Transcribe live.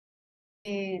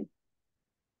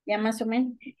ya más o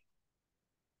menos.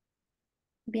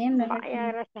 Bien, ¿verdad? Vaya,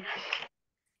 gracias.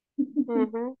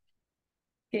 Ujú.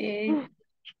 Okay.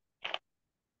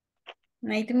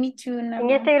 Nice to meet you, En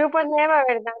Nava. este grupo es nueva,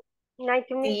 ¿verdad? Nice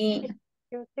to meet Sí,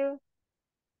 you too.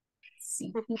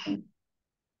 sí.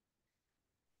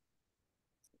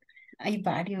 Hay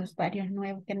varios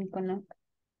nuevos que ni conozco.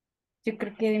 Yo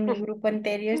creo que de mi grupo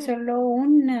anterior solo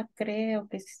una, creo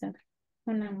que está.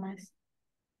 Una más.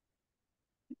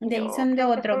 De ahí Yo son de creo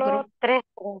que otro solo grupo, tres.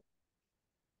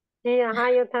 Sí,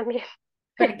 ajá, yo también.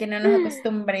 para que no nos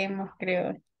acostumbremos,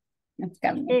 creo. Nos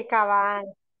cambian. Sí, cabal.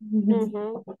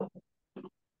 Ujú.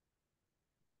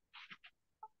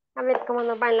 A ver cómo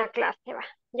nos va en la clase, va.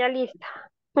 Ya lista.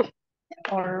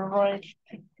 Alright,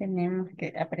 tenemos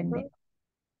que aprender.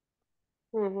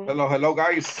 Ujú. Hello, hello,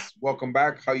 guys. Welcome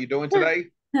back. How you doing today?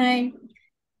 Hi,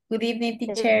 good evening,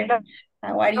 teacher.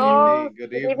 How are you? Hello, Hey,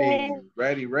 good good evening. evening.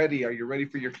 Ready, ready. Are you ready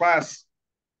for your class?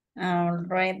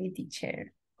 Alrighty,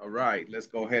 teacher. All right, let's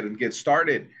go ahead and get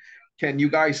started. Can you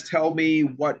guys tell me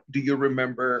what do you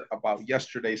remember about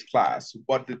yesterday's class?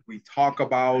 What did we talk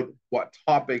about? What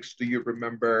topics do you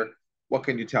remember? What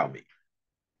can you tell me?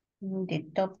 The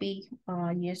topic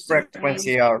yesterday,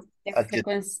 Frequency of the adjective.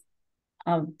 frequency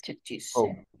adjectives.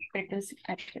 Oh, Frequency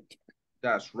adjective.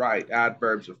 That's right,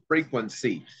 adverbs of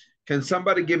frequency. Can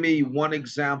somebody give me one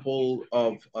example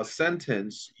of a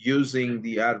sentence using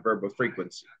the adverb of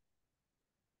frequency?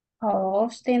 How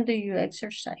often do you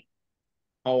exercise?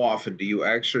 How often do you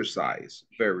exercise?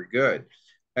 Very good.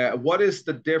 What is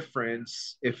the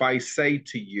difference if I say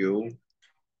to you,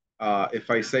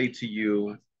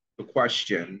 the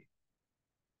question,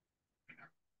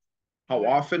 how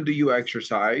often do you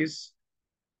exercise?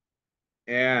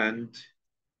 And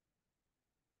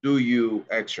do you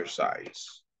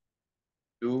exercise?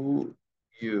 Do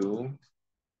you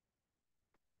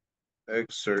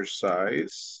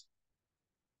exercise?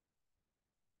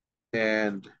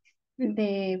 And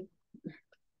The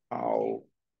how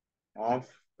often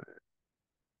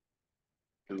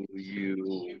do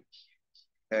you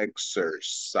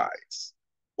exercise?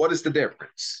 What is the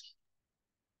difference?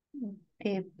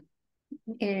 the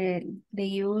they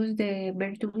use the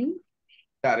verb to be.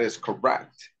 That is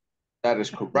correct. That is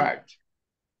Okay. correct.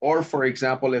 Or for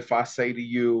example, if I say to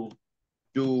you,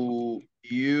 do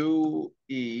you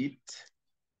eat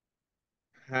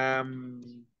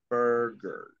hamburgers?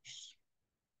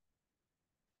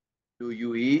 Do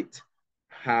you eat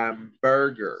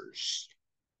hamburgers?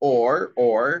 Or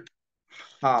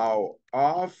how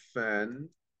often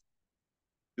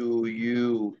do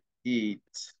you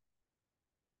eat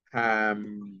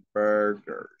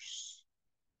hamburgers?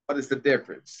 What is the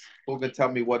difference? Who can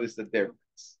tell me what is the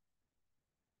difference?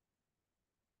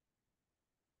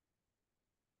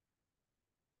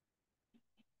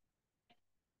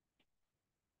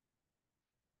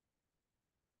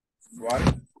 What?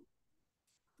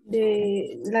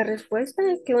 La respuesta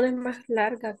es que una es más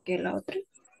larga que la otra.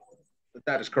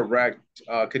 That is correct.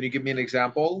 Can you give me an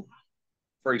example?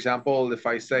 For example, if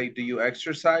I say, do you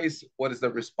exercise? What is the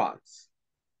response?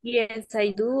 Yes,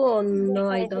 I do or Yes, no,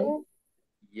 I I don't. do.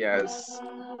 Yes,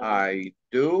 I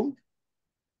do.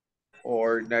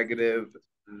 Or negative,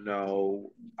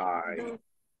 no, I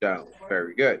don't.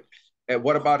 Very good. And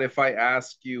what about if I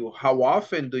ask you, how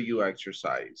often do you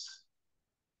exercise?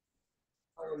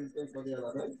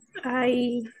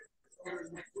 I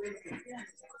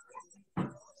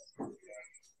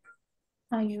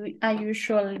I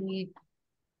usually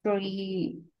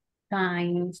 3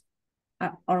 times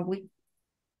or week.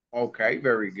 Okay,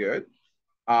 very good.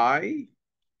 I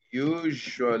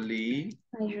usually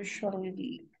I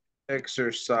usually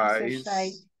exercise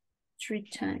exercise 3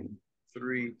 times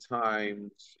 3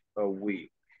 times a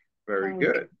week. a Very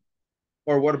week. good.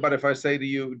 Or what about if I say to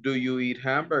you, do you eat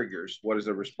hamburgers? What is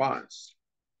the response?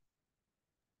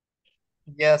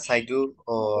 yes, I do,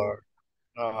 or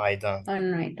no, I don't. Oh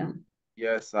no, I don't.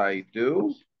 Yes, I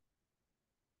do. Mm,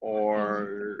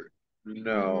 Or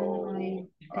no, no, I don't.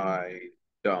 I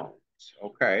don't.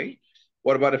 Okay.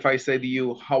 What about if I say to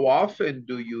you, how often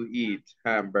do you eat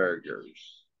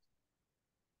hamburgers?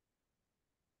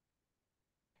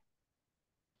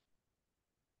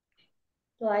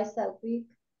 twice a week.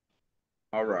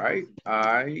 All right.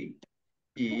 I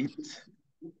eat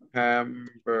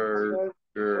hamburgers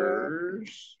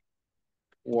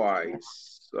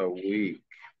twice a week.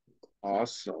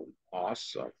 Awesome.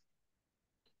 Awesome.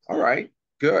 All right.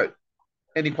 Good.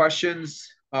 Any questions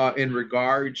in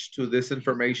regards to this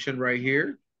information right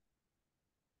here?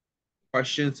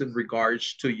 Questions in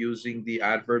regards to using the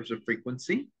adverbs of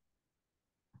frequency?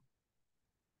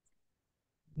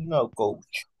 No,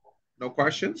 coach. No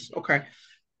questions? Okay.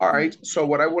 All right. So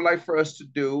what I would like for us to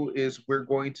do is we're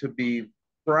going to be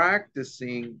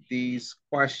practicing these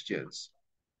questions.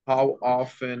 How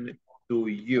often do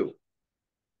you?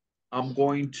 I'm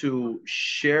going to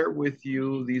share with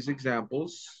you these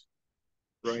examples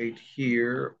right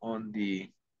here on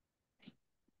the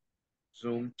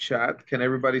Zoom chat. Can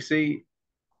everybody see?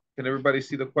 Can everybody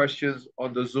see the questions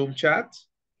on the Zoom chat?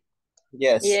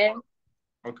 Yes. Yeah.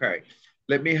 Okay.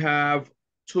 Let me have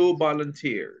 2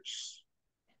 volunteers.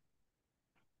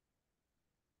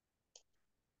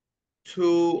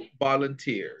 2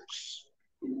 volunteers.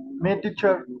 Me,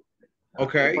 teacher.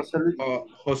 Okay. Jose Luis.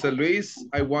 Jose Luis,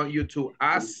 I want you to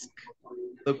ask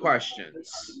the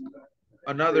questions.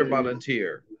 Another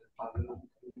volunteer.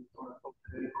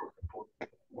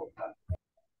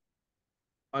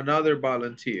 Another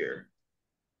volunteer.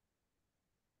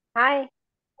 Hi.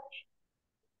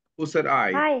 Who said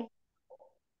I? Hi.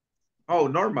 Oh,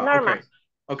 Norma. Norma.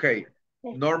 Okay.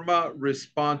 Okay. Norma,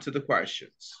 respond to the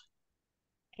questions.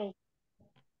 Okay.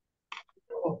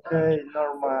 Okay,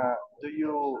 Norma, do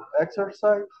you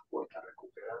exercise?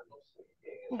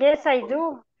 Yes, I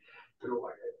do.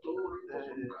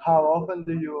 How often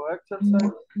do you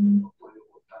exercise?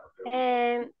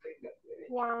 And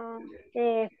one,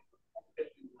 I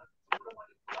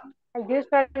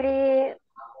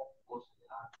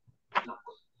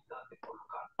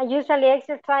usually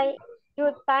exercise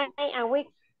 2 times a week.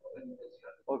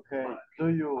 Okay, do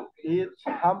you eat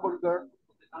hamburger?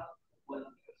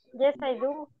 Yes, I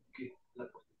do.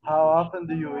 How often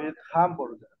do you eat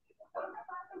hamburger?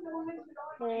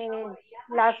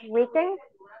 Last weekend.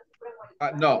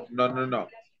 No.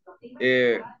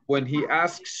 When he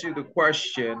asks you the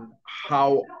question,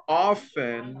 how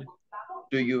often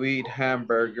do you eat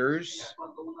hamburgers?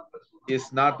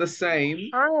 It's not the same.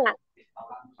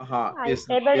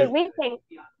 Every weekend.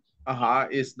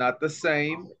 It's not the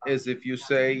same as if you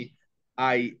say,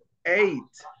 I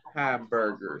ate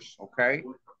hamburgers, okay?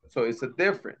 So it's a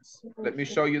difference. Let me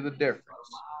show you the difference.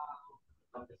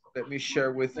 Let me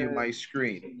share with you my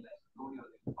screen.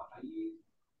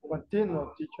 Continue,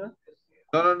 teacher.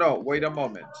 No, wait a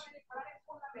moment.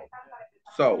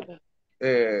 So,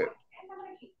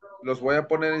 los voy a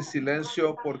poner en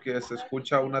silencio porque se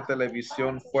escucha una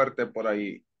televisión fuerte por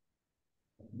ahí.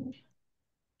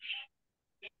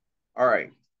 All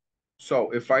right.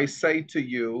 So if I say to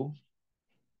you,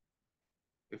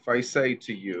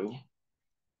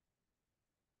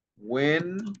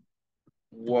 when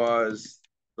was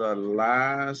the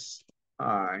last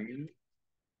time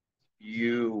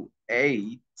you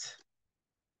ate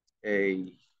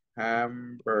a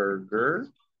hamburger?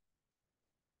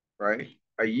 Right?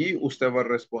 Allí usted va a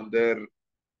responder,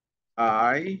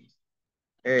 I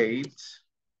ate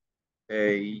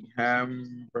a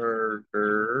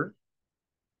hamburger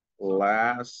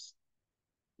last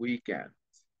weekend.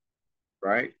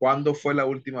 Right? ¿Cuándo fue la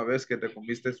última vez que te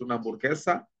comiste una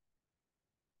hamburguesa?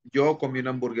 Yo comí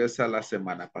una hamburguesa la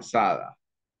semana pasada.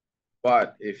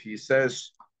 But if he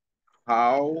says,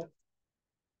 how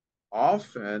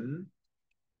often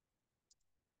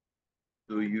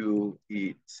do you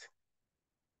eat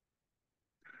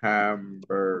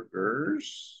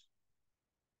hamburgers?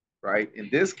 Right? In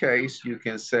this case, you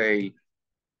can say,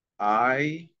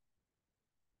 I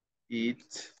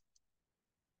eat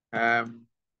hamburgers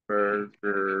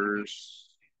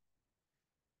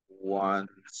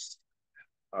once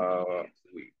a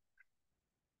week.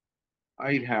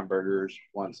 I eat hamburgers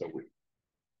once a week.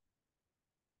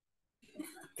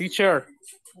 Teacher,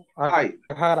 Hi.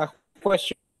 I had a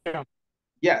question.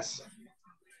 Yes.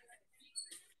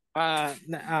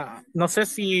 No sé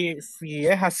si es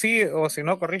así o si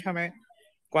no, corríjame.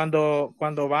 Cuando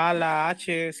va la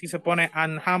H, si se pone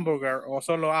an hamburger o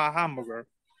solo a hamburger.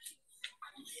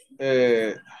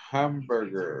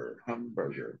 Hamburger.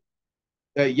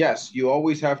 Yes, you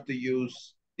always have to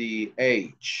use the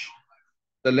H.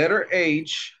 The letter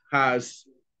H has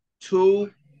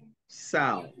 2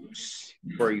 sounds.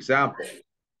 For example,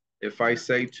 if I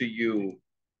say to you,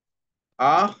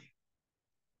 a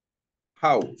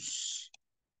house,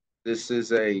 this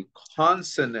is a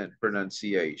consonant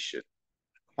pronunciation.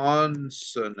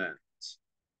 Consonant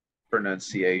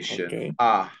pronunciation, Okay.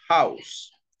 A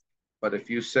house. But if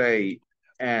you say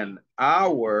an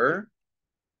hour,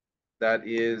 that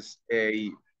is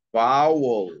a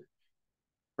vowel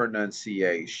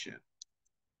pronunciation.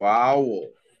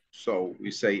 Vowel. So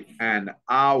we say an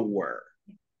hour,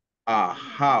 a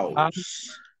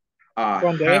house, a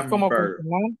Cuando es como hamburger.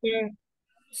 consonante,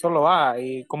 solo A,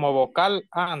 y como vocal,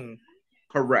 an.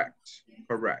 Correct.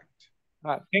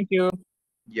 Thank you.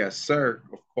 Yes, sir,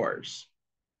 of course.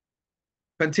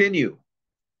 Continue.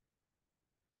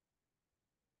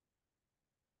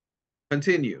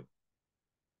 Continue.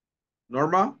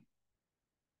 Norma?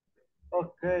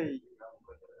 Okay.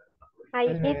 I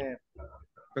eat,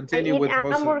 Continue with Jose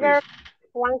hamburger Luis.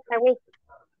 once a week.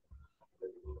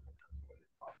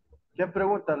 ¿Quién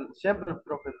pregunta? Siempre,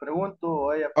 profe, pregunto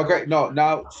o ella Okay, pregunta. no,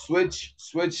 now switch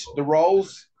the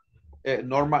roles.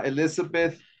 Norma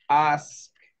Elizabeth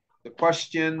ask the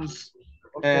questions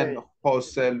and Okay.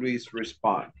 Jose Luis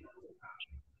respond.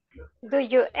 Do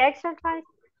you exercise?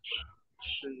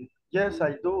 Yes,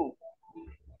 I do.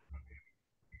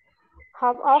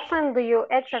 How often do you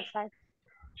exercise?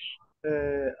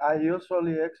 I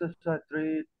usually exercise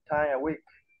 3 times a week.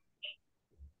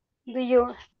 Do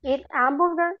you eat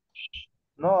hamburger?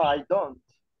 No, I don't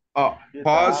Oh, eat a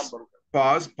pause, hamburger.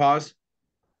 pause.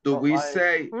 Do No, we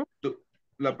say, Hmm?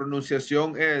 la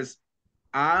pronunciación es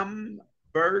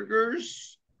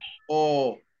hamburgers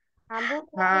o Hamburger?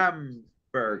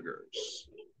 hamburgers?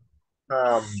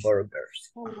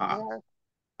 Hamburgers. Ajá, Hamburger.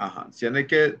 ajá. Se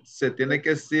tiene que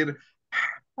decir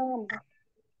Hamburger.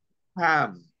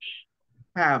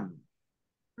 ham,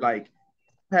 like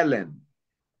Helen,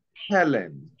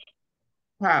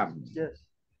 ham, Yes.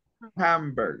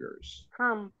 hamburgers.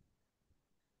 Ham.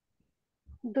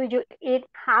 Do you eat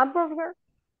hamburger?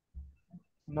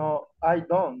 No, I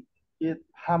don't eat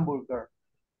hamburger.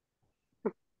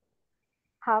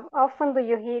 How often do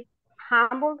you eat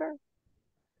hamburger?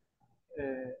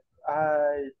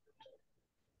 I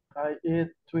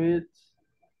eat twice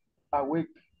a week.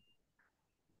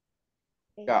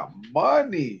 Got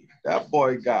money. That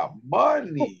boy got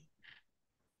money.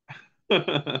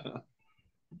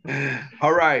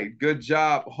 All right, good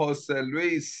job, Jose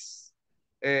Luis.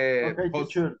 Okay,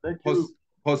 teacher, thank you.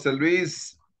 Jose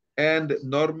Luis and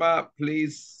Norma,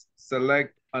 please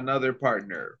select another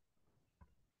partner.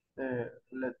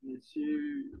 Let me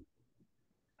see.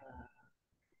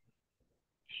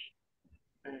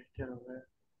 Quiero ver.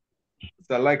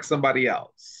 Select somebody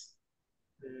else.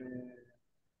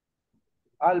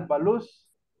 Alba Luz,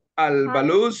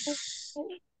 Albaluz.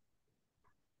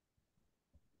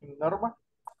 Norma.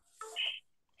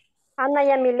 Ana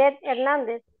Yamilet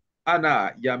Hernández.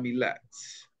 Ana Yamilet.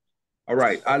 All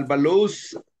right,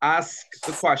 Albaluz ask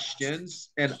the questions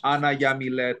and Ana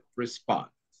Yamilet respond.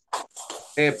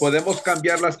 ¿Podemos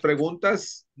cambiar las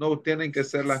preguntas? No tienen que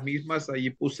ser las mismas.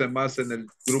 Allí puse más en el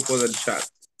grupo del chat.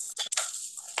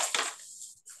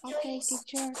 Okay,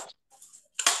 teacher.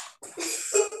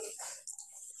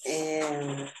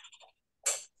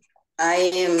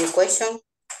 I am question.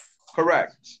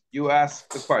 Correct. You ask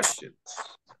the questions.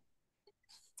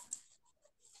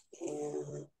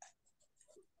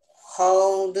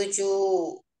 How do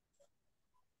you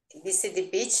visit the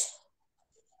beach?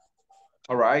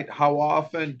 All right. How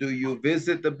often do you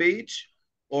visit the beach?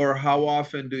 Or how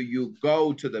often do you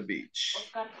go to the beach?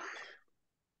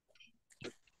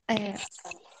 I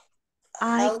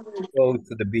How do you Go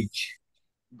to the beach.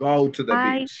 Go to the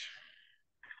beach.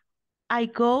 I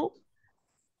go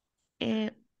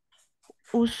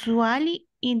usually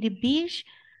in the beach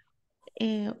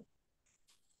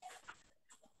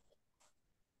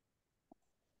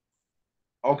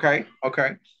Okay.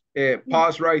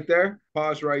 Pause right there.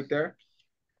 Pause right there.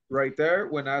 Right there.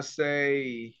 When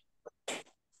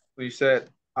you said,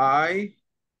 I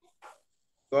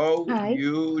go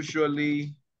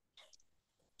usually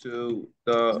to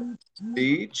the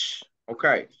beach.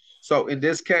 Okay. So in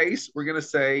this case, we're going to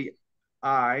say,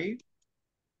 I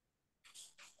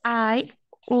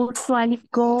usually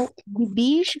go the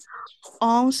beach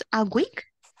once a week.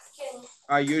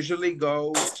 I usually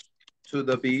go to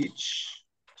the beach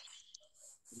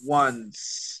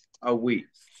once a week.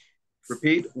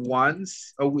 Repeat,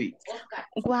 once a week.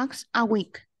 Once a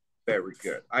week. Very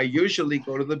good. I usually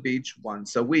go to the beach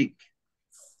once a week.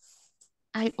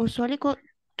 I usually go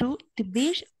to the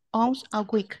beach once a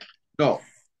week. No,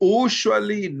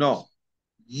 usually no.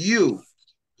 You.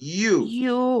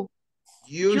 Usually.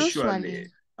 Usually.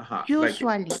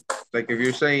 Like if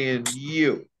you're saying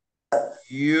you.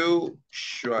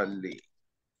 Usually.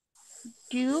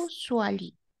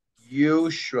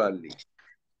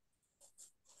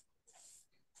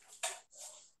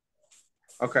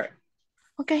 Okay.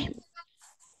 Okay.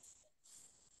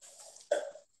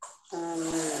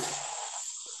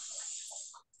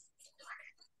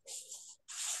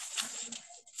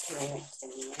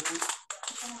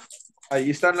 Ahí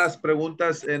están las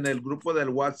preguntas en el grupo del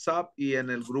WhatsApp y en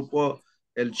el grupo,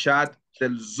 el chat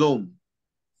del Zoom.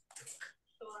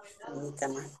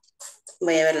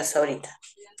 Voy a verlas ahorita.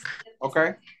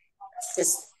 Okay.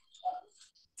 Yes.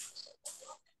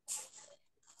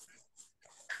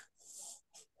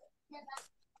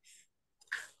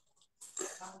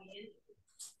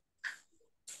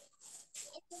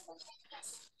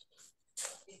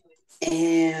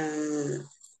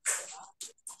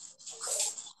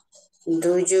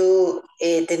 Do you,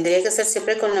 tendría que ser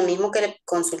siempre con lo mismo que le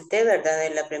consulté, ¿verdad?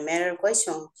 De la primera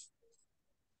question.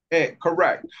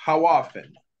 Correct. How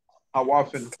often? How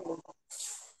often?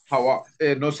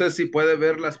 No sé si puede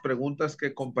ver las preguntas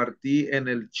que compartí en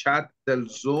el chat del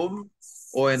Zoom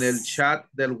o en el chat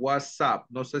del WhatsApp.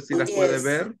 No sé si las puede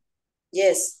ver.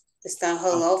 Yes. Están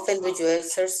how often do you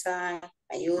exercise?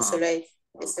 I usually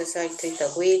exercise 3 a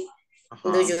week.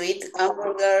 Do you eat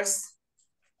hamburgers?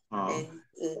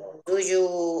 Do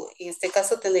you, en este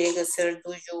caso tendría que ser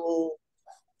do you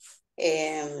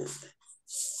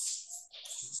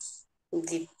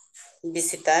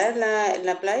visitar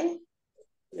la playa?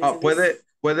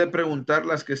 Puede preguntar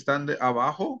las que están de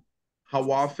abajo.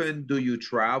 How often do you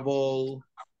travel?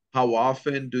 How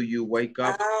often do you wake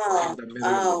up in the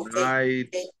middle of the night?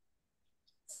 Okay.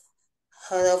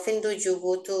 How often do you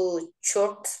go to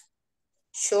church?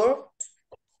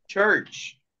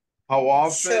 Church. How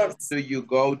often do you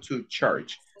go to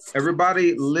church?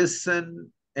 Everybody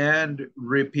listen and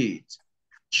repeat.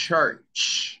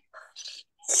 Church.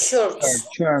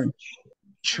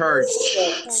 Church.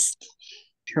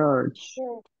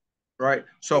 Right.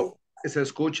 So, se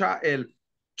escucha el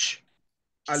ch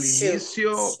al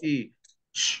inicio y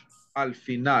ch al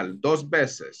final, 2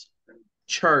 veces.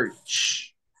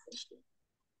 Church.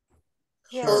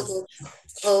 How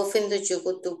often do you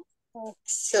go to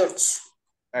church?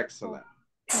 Excellent.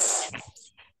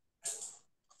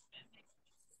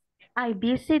 I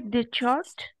visit the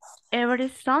church every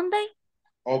Sunday.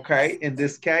 Okay, in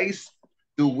this case,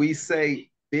 do we say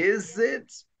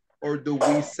visit or do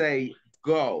we say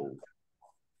go?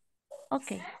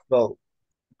 Okay. Go.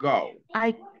 Go.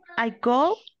 I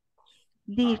go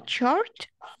the church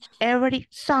every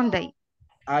Sunday.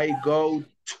 I go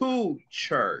to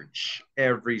church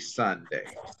every Sunday.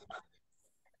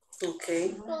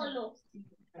 Okay.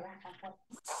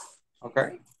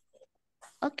 Okay.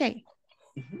 Okay.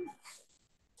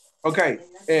 Okay.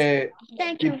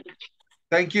 Thank you.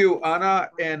 Thank you, Ana,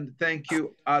 and thank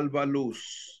you, Alba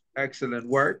Luz. Excellent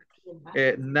work.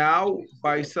 Now,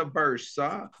 vice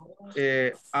versa,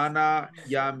 Ana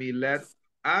Yamilet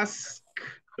ask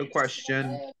the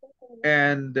question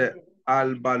and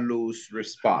Alba Luz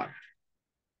respond.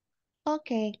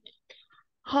 Okay.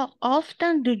 How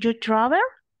often do you travel?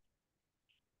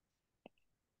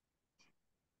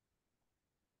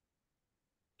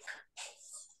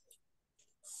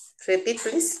 Repeat,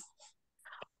 please.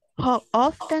 How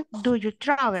often do you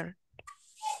travel?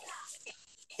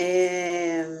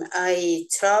 I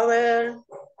travel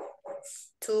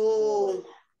to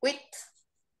week.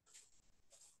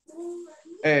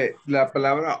 La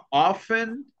palabra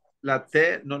often, la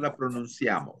T no la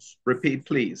pronunciamos. Repeat,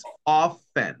 please.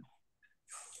 Often.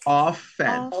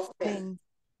 Often. Often.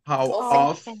 How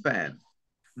often?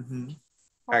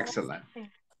 Excellent.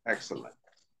 Excellent.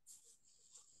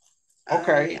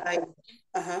 Okay.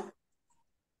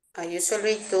 I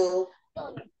usually do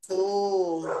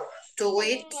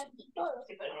week.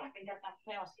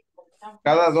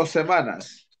 Cada 2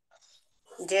 semanas.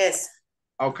 Yes.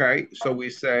 Okay, so we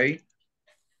say,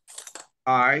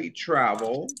 I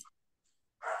travel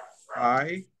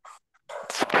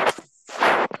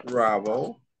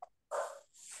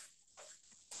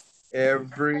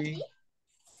every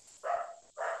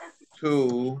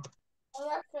 2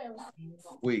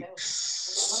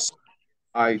 weeks.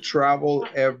 I travel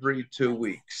every 2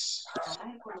 weeks.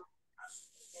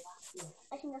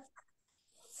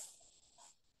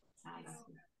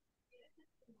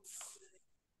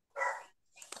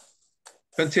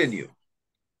 Continue.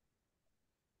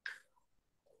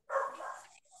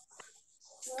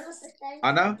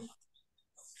 Ana?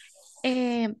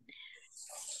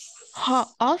 How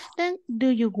often do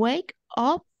you wake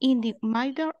up in the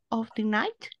middle of the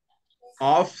night?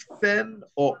 Often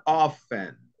or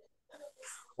often?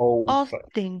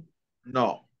 Often.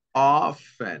 No,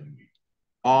 often.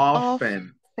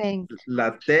 Often.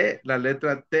 La T, la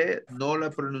letra T, no la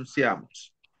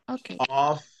pronunciamos. Okay.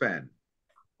 Often.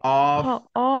 How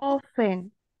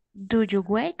often do you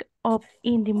wake up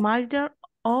in the middle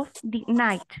of the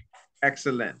night?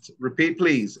 Excellent. Repeat,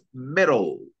 please.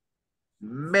 Middle.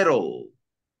 Middle.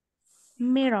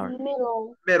 Mirror.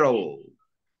 Middle.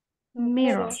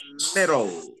 Mirror.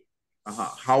 Middle.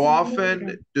 How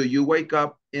often do you wake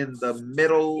up in the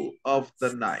middle of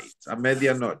the night? A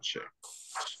medianoche.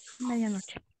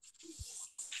 Medianoche.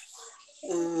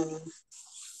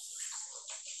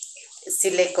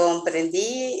 Si le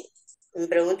comprendí, me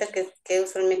pregunta que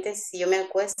usualmente si yo me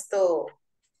acuesto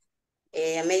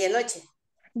a medianoche.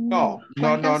 No,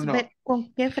 no, no, ¿Cuántas no.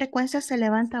 con qué frecuencia se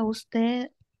levanta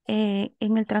usted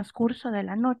en el transcurso de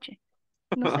la noche?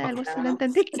 No sé, algo así, no Ah,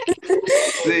 entendí.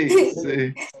 Sí,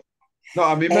 sí. No,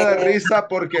 a mí me da eh, risa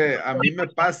porque a mí me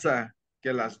pasa que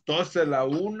a las 12, la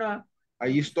una,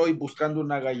 ahí estoy buscando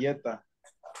una galleta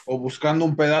o buscando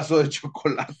un pedazo de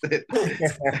chocolate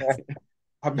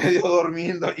a medio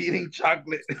durmiendo, eating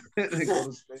chocolate con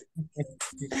usted.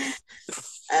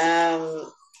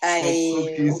 um, O I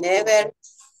cookies. never,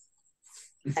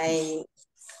 I,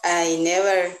 I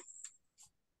never,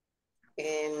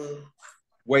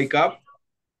 Wake up.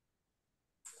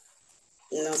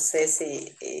 no sé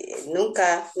si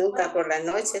nunca por las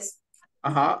noches.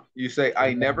 Uh-huh. You say,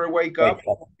 I never wake Wake up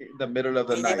up. in the middle of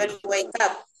the I never night. wake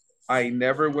up. I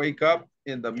never wake up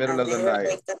in the I middle of the never night.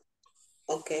 wake up.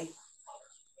 Okay.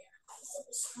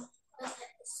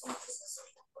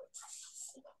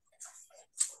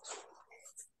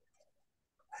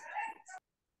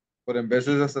 Pero en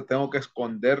veces hasta tengo que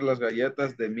esconder las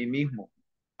galletas de mí mismo.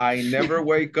 I never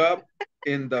wake up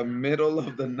in the middle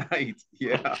of the night.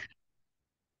 Yeah.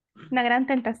 Una gran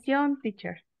tentación,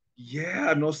 teacher.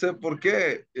 Yeah, no sé por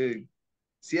qué.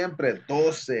 Siempre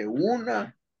 12,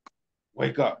 una.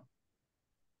 Wake up.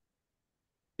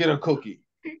 Get a cookie.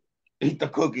 Eat the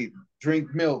cookie.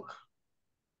 Drink milk.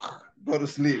 Go to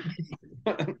sleep.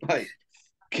 Like,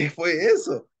 ¿qué fue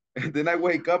eso? And then I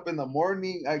wake up in the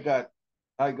morning. I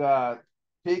got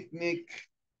picnic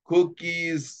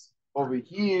cookies over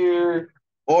here,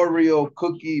 Oreo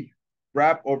cookie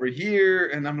wrap over here,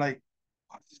 and I'm like,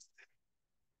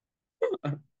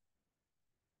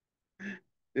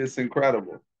 it's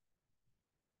incredible.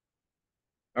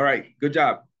 All right, good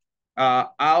job.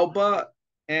 Alba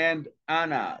and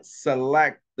Anna,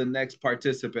 select the next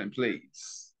participant,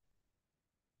 please.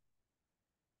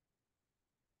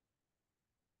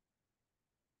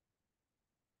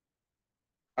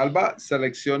 Alba,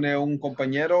 seleccione un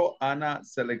compañero. Ana,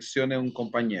 seleccione un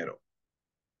compañero.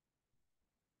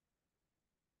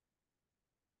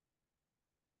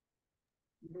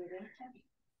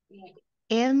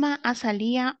 Edma,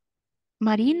 Azalía,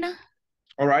 Marina.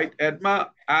 All right,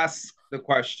 Edma, ask the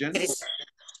question.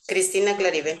 Cristina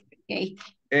Claribel. Okay.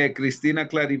 Cristina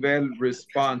Claribel,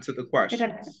 respond to the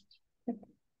question.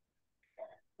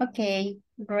 Okay,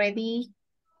 ready?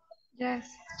 Yes.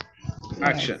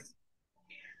 Action. Yes.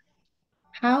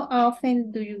 How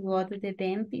often do you go to the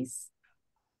dentist?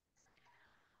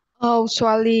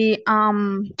 Usually,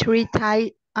 3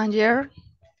 times a year.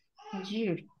 A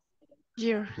year.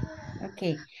 Year.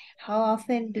 Okay. How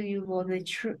often do you go to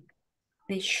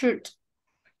the church?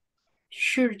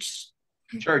 Church.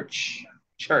 Church.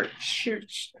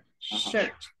 Church.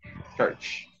 Church.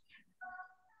 Church.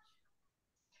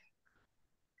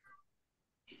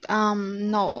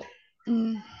 No.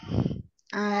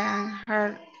 I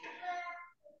heard.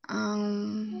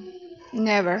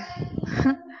 Never.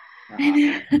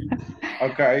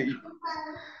 Okay.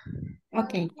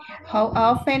 Okay. How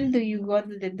often do you go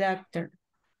to the doctor?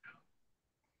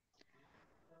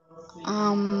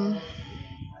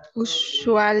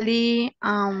 Usually,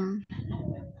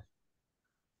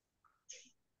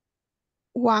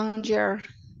 1 year.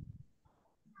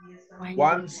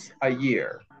 Once a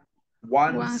year.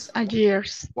 Once Once a year.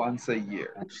 Once a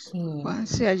year. Okay.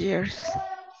 Once a year.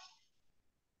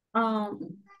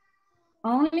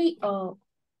 Only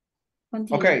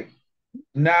continue. Okay.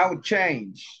 Now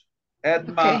change.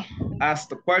 Edma Okay. asked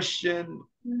the question,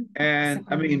 and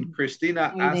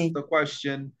Christina asked the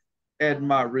question.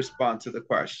 Edma respond to the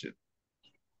question.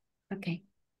 Okay.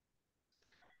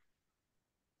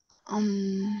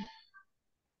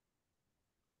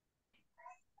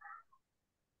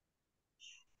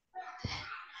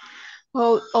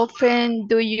 How often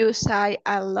do you say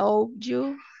I love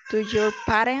you to your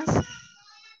parents?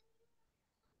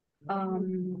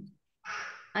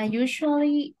 I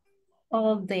usually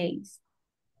all days.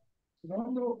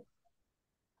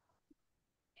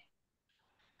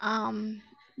 Often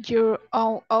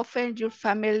your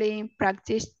family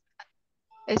practice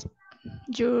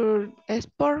your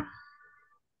sport?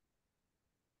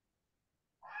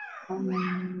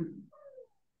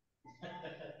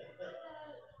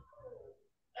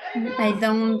 I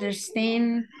don't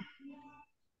understand.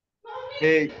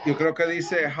 Yo creo que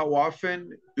dice, how often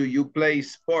do you play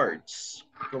sports?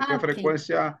 ¿Con qué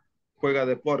frecuencia juega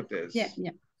deportes? Yeah.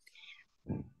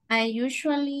 I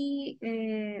usually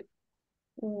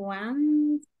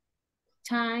one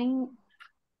time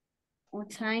a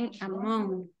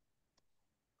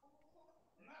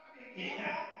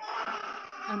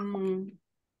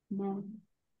month.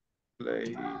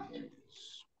 Play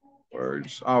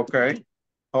sports. Okay.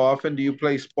 How often do you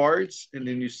play sports? And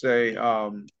then you say,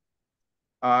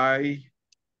 I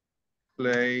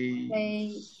play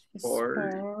Play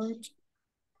sport sport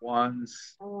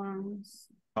once once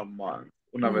a month.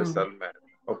 a Una vez month. al mes.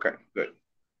 Okay, good.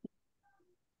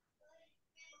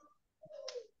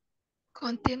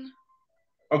 Continue.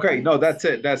 Okay, no, that's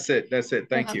it. That's it. That's it.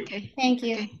 Thank you. Okay. Thank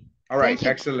you. Okay. All right, Thank you.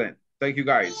 excellent. Thank you,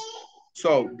 guys.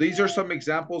 So these are some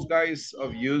examples, guys,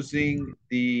 of using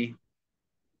the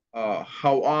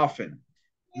how often.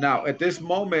 Now, at this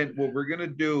moment, what we're going to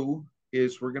do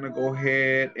is we're going to go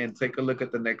ahead and take a look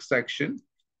at the next section,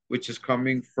 which is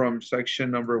coming from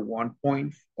section number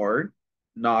 1.4,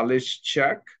 knowledge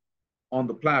check on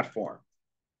the platform.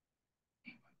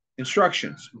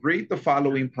 Instructions, read the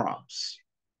following prompts.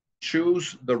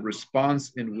 Choose the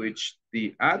response in which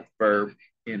the adverb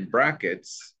in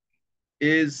brackets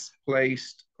is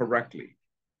placed correctly.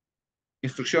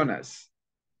 Instrucciones.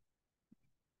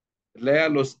 Lea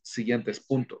los siguientes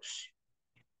puntos.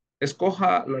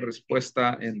 Escoja la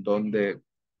respuesta en donde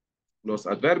los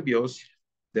adverbios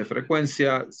de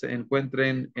frecuencia se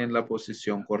encuentren en la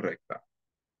posición correcta.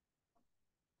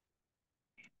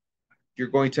 You're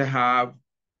going to have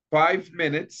 5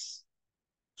 minutes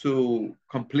to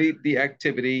complete the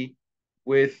activity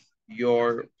with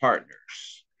your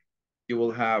partners. You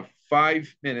will have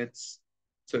 5 minutes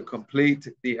to complete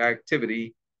the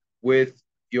activity with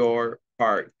your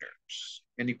partners.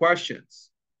 Any questions?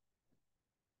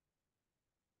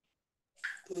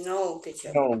 No,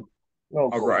 teacher. No, no.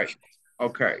 All right.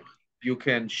 Okay. You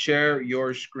can share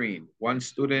your screen. One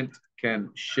student can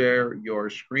share your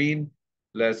screen.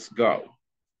 Let's go.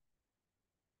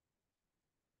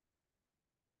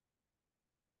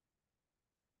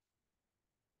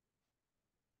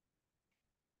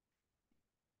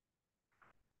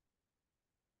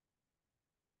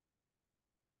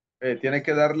 Tiene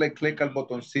que darle clic al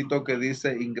botoncito que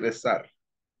dice ingresar.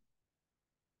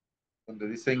 Donde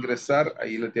dice ingresar,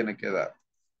 ahí le tiene que dar.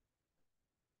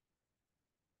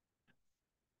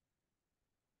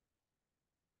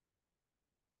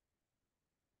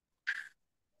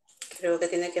 Creo que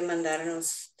tiene que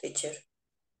mandarnos, teacher.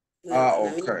 No,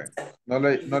 Ok. ¿No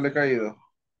le he caído?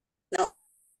 No.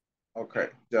 Ok,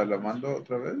 ya lo mando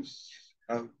otra vez.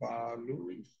 Alfa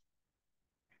Luz.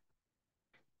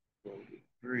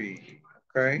 3.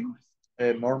 Ok.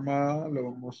 Norma, lo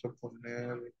vamos a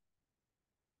poner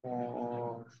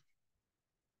con...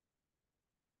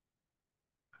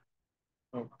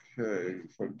 Ok,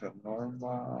 falta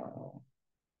Norma.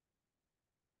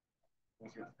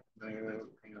 Vamos a poner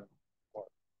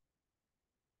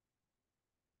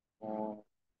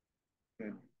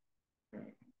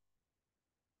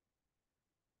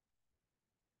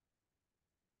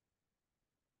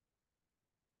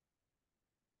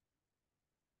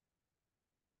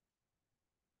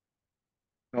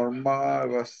Norma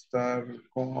va a estar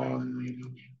con...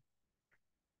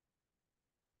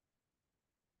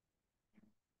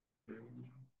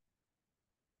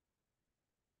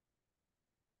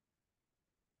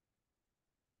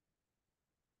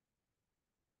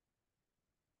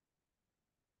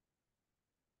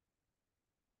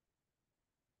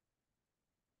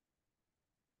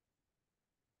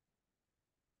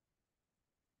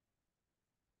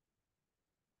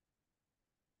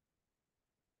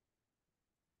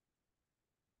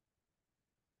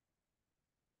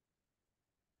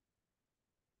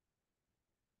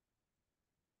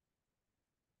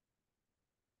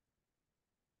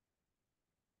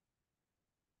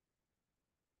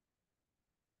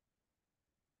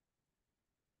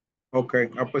 Ok,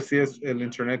 pues sí es el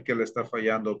internet que le está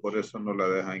fallando, por eso no la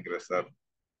deja ingresar.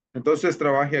 Entonces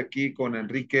trabaje aquí con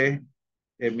Enrique,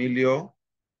 Emilio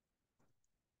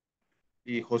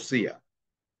y Josía.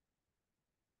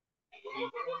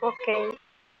 Ok.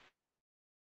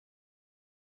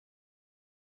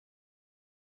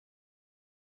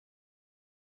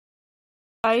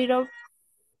 Aerob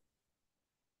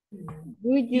Do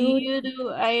do you you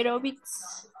do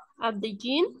aerobics at the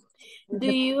gym? Do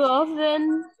you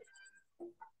often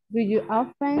do you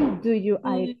often do you do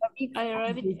aerobics at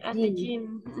aerobic the at the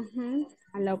gym? gym? Mhm.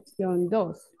 A la opción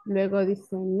 2. Luego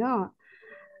dice no,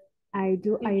 I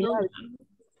do I don't. aerobics.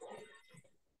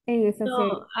 En esa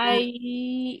serie. No,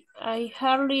 I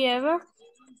hardly ever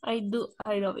I do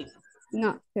aerobics.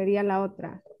 No, sería la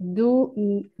otra. Do,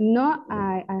 no,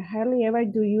 I hardly ever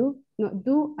do you, no,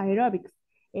 do aerobics.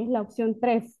 Es la opción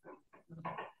 3.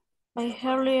 I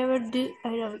hardly ever do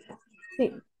aerobics.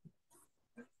 Sí.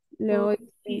 Luego Sí,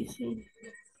 dice, sí.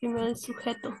 Primer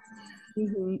sujeto.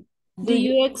 ujú, Do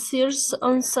you exercise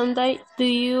on Sunday? Do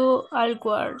you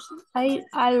always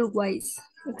exercise?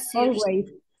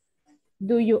 always,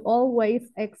 Do you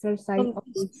always exercise on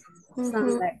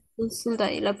Sunday? On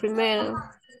Sunday, la primera.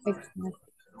 Exacto.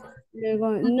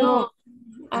 Luego, No, no.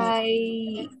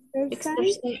 I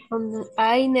Exercise.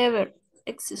 I never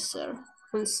exercise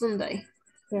on Sunday.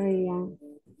 Sería,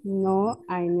 no,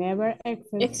 I never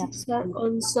exercise. Exercise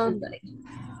on Sunday.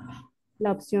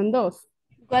 La opción 2.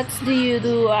 What do you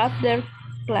do after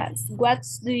class? What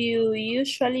do you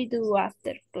usually do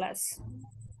after class?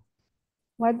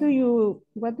 What do you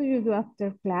do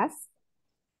after class?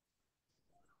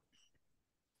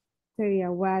 Sería,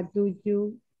 what do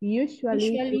you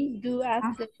usually do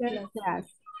after class?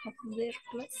 After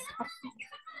class.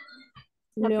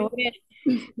 Luego,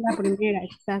 la primera,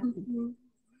 exacto.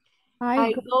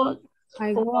 I go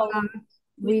out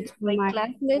with my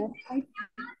classmates.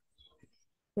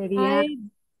 Sería,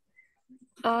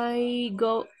 I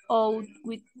go out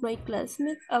with my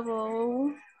classmates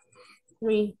about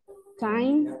 3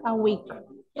 times a week.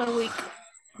 La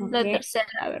Okay.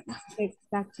 tercera, ¿verdad?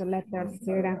 Exacto, la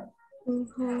tercera.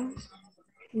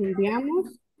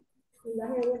 Enviamos.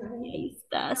 Ahí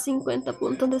está, 50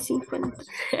 puntos de 50.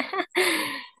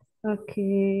 Ok.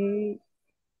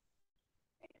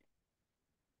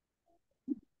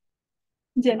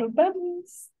 Ya nos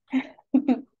vamos.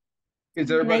 Is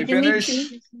everybody Nice to meet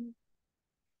finished? you.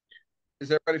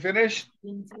 Is everybody finished?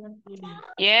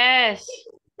 Yes.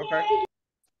 Okay.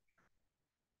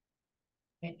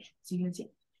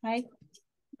 Hi.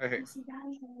 Hey.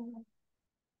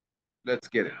 Let's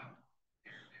get it.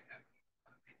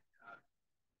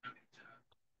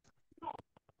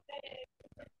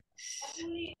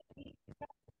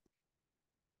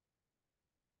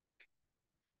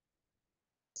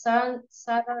 Saturday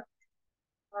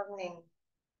morning.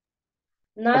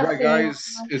 All right, Nothing.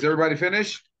 guys. Is everybody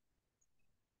finished?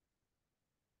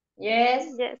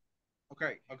 Yes. Yes.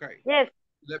 Okay, okay. Yes.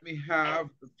 Let me have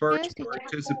the first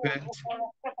participant.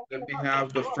 Let me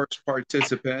have the first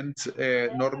participant,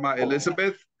 Norma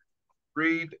Elizabeth.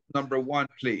 Read number 1,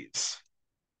 please.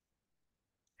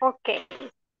 Ok.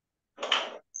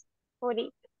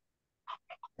 Ahorita.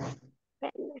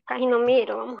 Casi no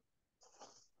miro. Vamos.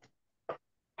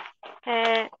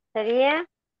 Sería,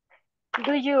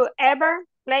 do you ever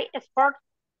play sports?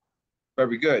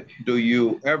 Very good. Do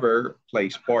you ever play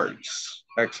sports?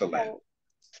 Excellent.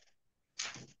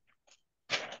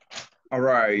 All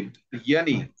right,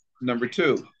 Yenny, number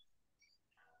 2.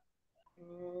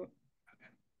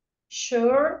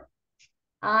 Sure,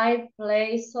 I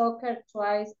play soccer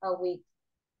twice a week.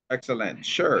 Excellent.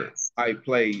 Sure, I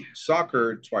play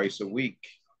soccer twice a week.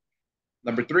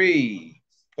 Number 3,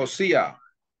 Hosea.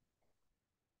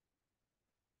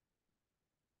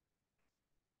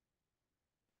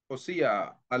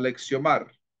 Hosea Alexiomar.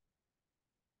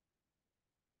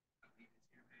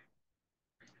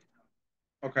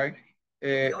 Okay.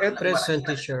 Present,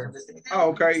 teacher. Oh,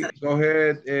 okay. Go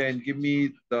ahead and give me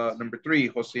the number 3,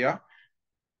 Hosea.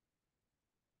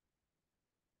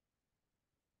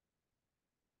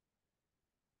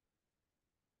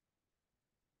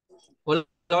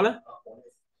 Hola.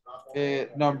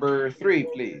 Number 3,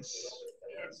 please.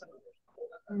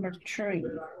 Number 3.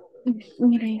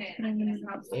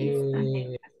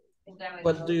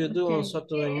 What do you do on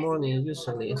Saturday morning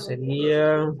usually?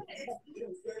 Sería...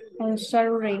 On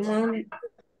Saturday morning.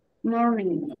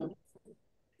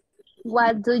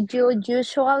 What do you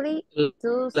usually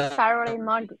do Saturday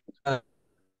morning?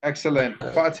 Excellent.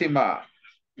 Fatima,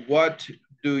 what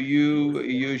do you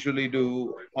usually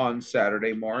do on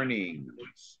Saturday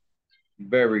mornings?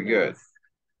 Very good.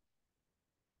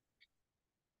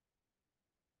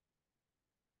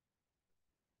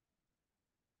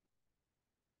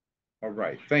 All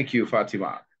right. Thank you,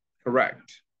 Fatima.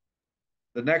 Correct.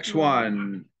 The next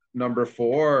one, number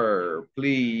 4,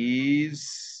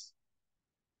 please.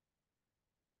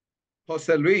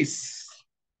 Jose Luis.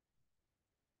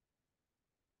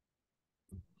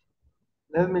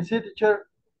 Let me see, teacher.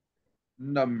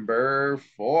 Number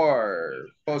 4,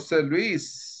 Jose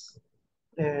Luis.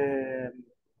 Wait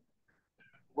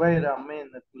a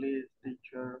minute, please,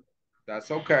 teacher.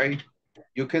 That's okay.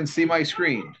 You can see my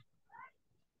screen.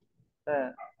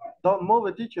 Don't move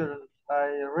it, teacher.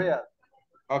 I read.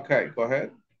 Okay, go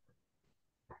ahead.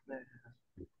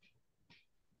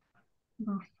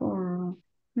 Before,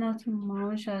 nothing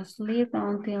much. I sleep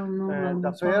until noon.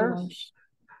 The first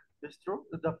is true.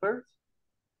 The first.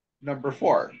 Number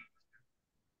 4.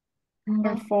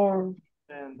 Number 4.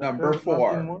 Number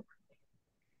 4.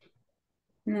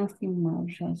 Nothing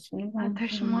much. I sleep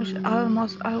There's much,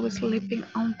 almost always sleeping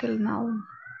until now.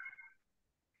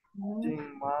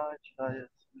 Nothing much. I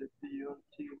sleep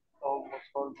until almost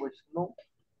always no.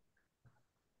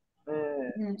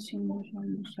 Nacimos,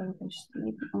 vamos a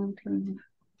sleep until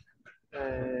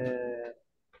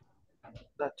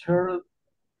the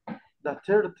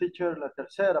third teacher, la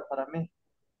tercera para mí.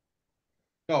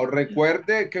 No,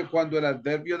 recuerde que cuando el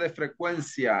adverbio de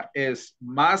frecuencia es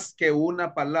más que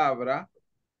una palabra,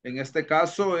 en este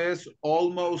caso es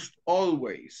almost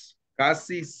always,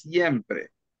 casi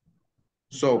siempre.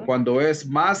 So, cuando es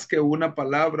más que una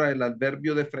palabra, el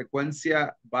adverbio de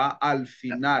frecuencia va al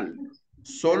final.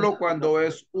 Solo cuando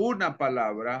es una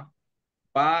palabra,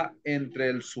 va entre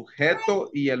el sujeto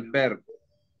y el verbo.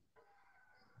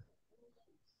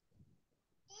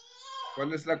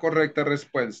 ¿Cuál es la correcta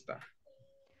respuesta?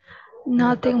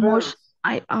 Nothing much.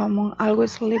 I am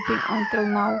always sleeping until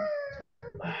now.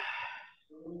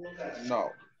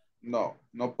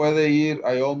 No puede ir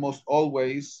I almost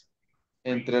always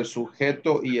entre el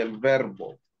sujeto y el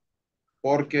verbo,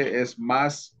 porque es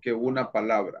más que una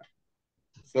palabra.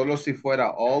 Solo si fuera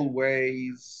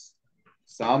always,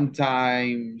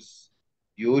 sometimes,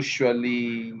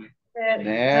 usually,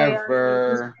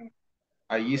 never.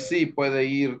 Allí sí puede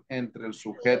ir entre el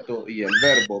sujeto y el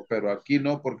verbo, pero aquí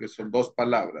no porque son dos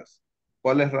palabras.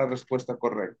 ¿Cuál es la respuesta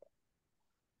correcta?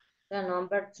 The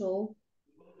number 2.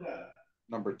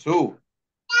 Number 2.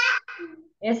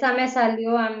 Esa me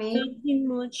salió a mí. Nothing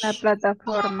much. La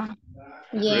plataforma.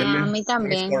 Yeah, a mí It's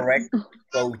también. correct,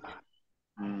 coach.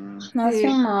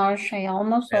 nothing much. I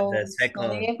almost And always sleep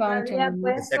until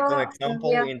the second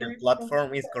example in the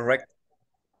platform is correct.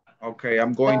 Okay,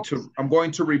 I'm going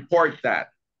to report that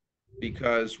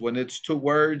because when it's two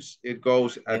words, it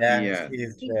goes at the end.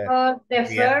 Because the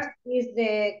first is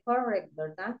the correct,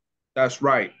 ¿verdad? That's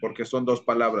right, porque son dos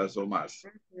palabras o más.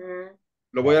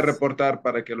 Lo voy a reportar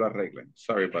para que lo arreglen.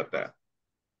 Sorry about that.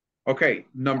 Okay,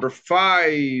 number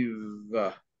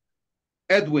 5.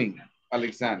 Edwin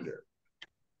Alexander.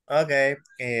 Okay,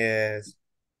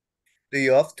 do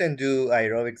you often do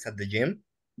aerobics at the gym?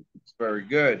 Very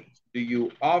good. Do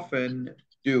you often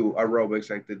do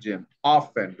aerobics at the gym?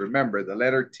 Often. Remember, the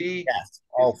letter T yes,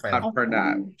 is not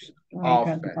pronounced.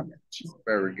 Often.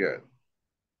 Very good.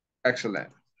 Excellent.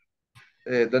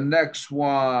 The next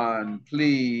one,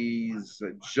 please.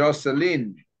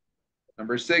 Jocelyn.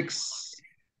 Number 6,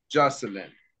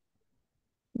 Jocelyn.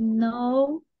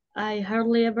 No, I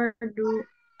hardly ever do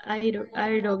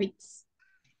aerobics.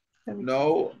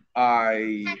 No,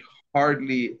 I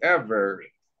hardly ever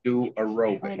do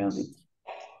aerobics.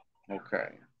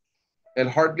 Okay. El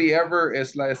hardly ever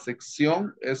es la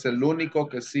excepción, es el único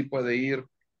que sí puede ir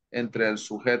entre el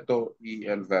sujeto y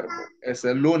el verbo. Es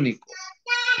el único.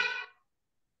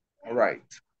 All right.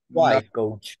 Why,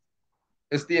 coach?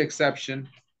 It's the exception.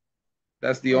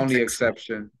 That's the only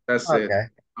exception. That's it.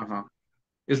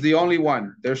 It's the only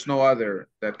one. There's no other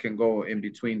that can go in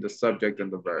between the subject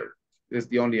and the verb. It's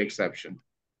the only exception.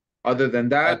 Other than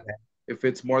that, if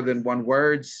it's more than one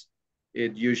words,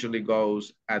 it usually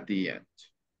goes at the end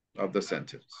of the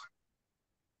sentence.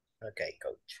 Okay,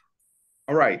 coach.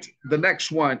 All right. The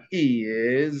next one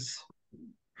is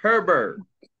Herbert.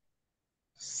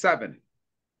 7.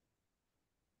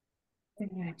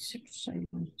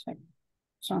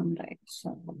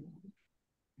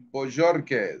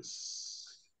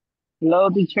 Bojorquez. Hello,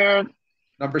 teacher.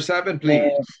 Number 7,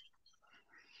 please.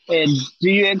 Do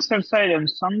you exercise on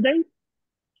Sunday?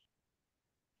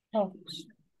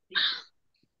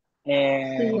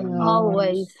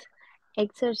 Always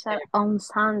exercise on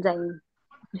Sunday.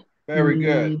 Very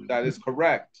good. That is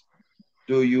correct.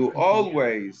 Do you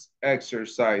always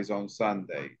exercise on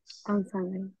Sundays? On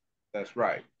Sunday. That's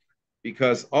right.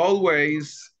 Because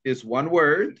always is one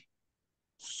word,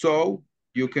 so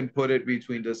you can put it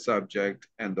between the subject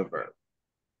and the verb.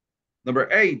 Number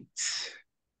 8,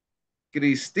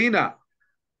 Cristina.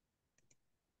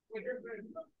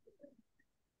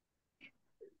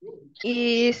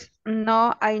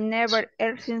 No, I never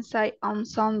exercise on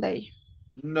Sunday.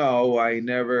 No, I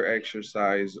never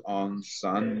exercise on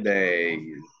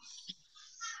Sundays.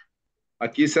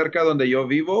 Aquí cerca donde yo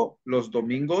vivo, los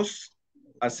domingos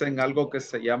hacen algo que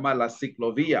se llama la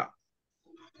ciclovía.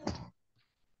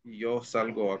 Y yo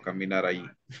salgo a caminar ahí.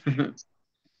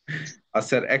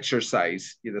 Hacer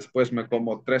exercise y después me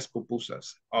como 3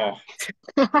 pupusas. Oh.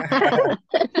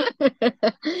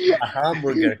 A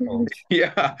hamburger, coach.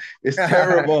 Yeah, it's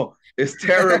terrible. It's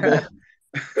terrible.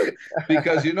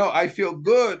 Because, you know, I feel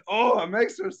good. Oh, I'm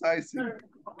exercising.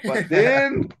 But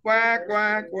then, quack,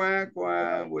 quack, quack,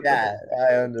 quack. Yeah,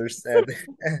 I understand.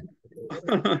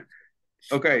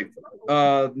 Okay,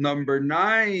 number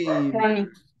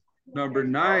 9. Number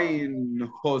 9,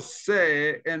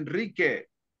 Jose Enrique.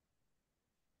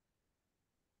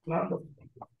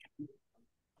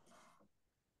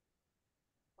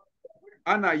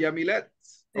 Ana Yamilet.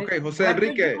 Okay, Jose What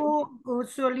Enrique. do you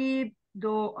usually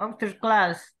do after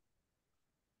class?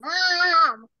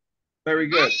 Very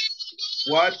good.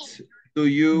 What do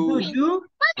you... Do you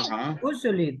Uh-huh.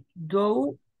 usually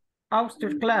do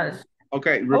after class?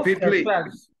 Okay, repeat After please.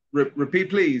 class. Repeat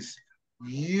please.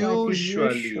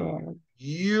 Usually.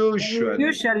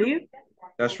 Usually.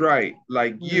 That's right.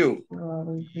 Like you.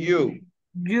 You.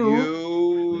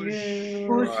 Usually.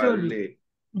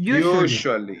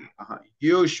 Usually. Uh-huh.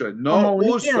 Usually. No, Como un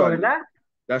líquido, usually. ¿verdad?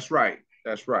 That's right.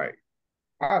 That's right.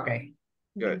 Okay.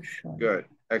 Good. Good.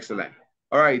 Excellent.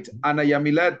 All right. Ana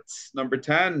Yamilet, number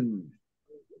 10.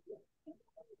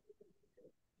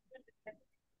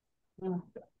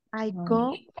 I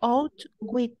go out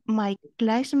with my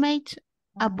classmates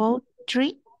about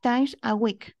 3 times a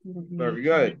week. Very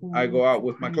good. I go out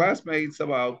with my classmates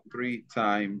about 3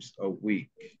 times a week.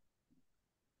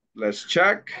 Let's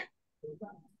check.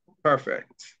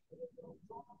 Perfect.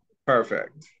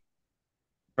 Perfect.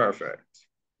 Perfect.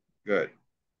 Good.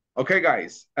 Okay,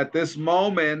 guys. At this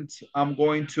moment, I'm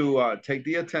going to take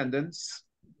the attendance.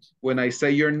 When I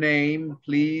say your name,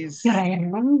 please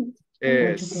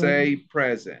say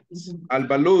present.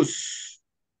 Albaluz.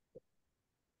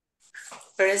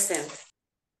 Present.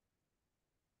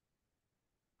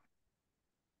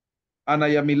 Ana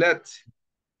Yamilet.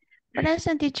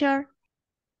 Present, teacher.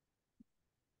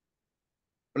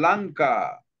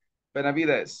 Blanca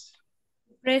Benavides.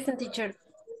 Present, teacher.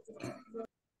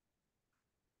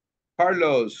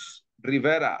 Carlos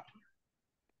Rivera.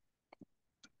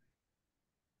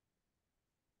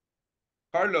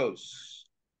 Carlos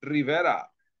Rivera.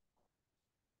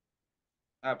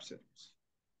 Absent.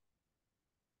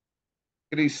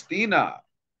 Cristina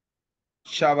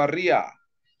Chavarria.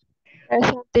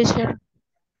 Present, teacher.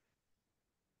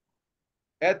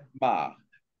 Edma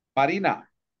Marina.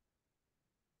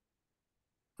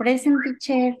 Present,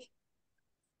 teacher.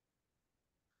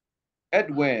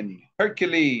 Edwin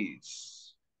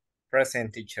Hercules.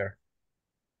 Present, teacher.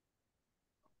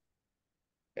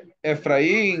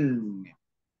 Efraín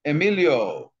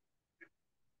Emilio.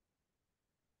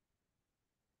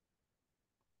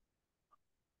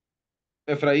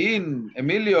 Efraín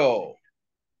Emilio.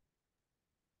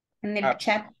 En el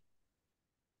chat.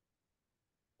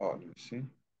 Oh, let me see.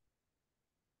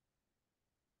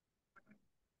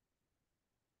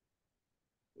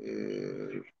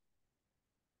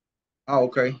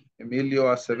 Okay.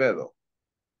 Emilio Acevedo.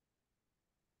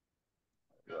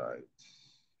 Right.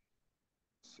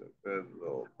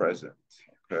 Acevedo present.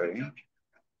 Okay.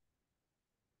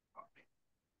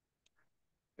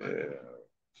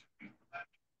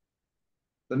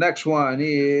 The next one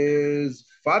is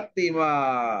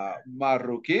Fatima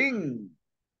Marroquin.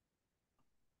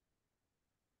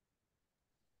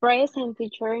 Present,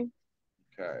 teacher.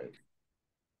 Okay.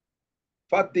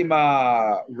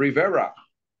 Fatima Rivera.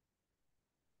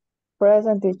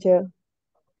 Present, teacher.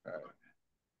 Okay.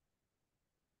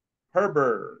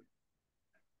 Herbert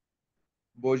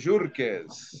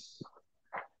Bojurquez.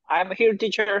 I'm here,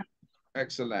 teacher.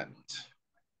 Excellent.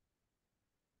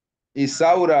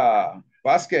 Isaura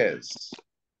Vasquez.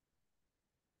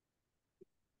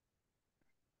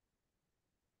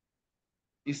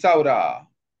 Isaura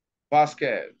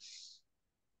Vasquez.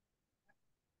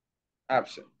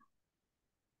 Absent.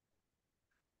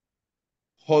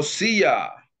 Josia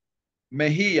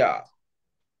Mejia.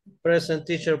 Present,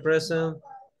 teacher, present.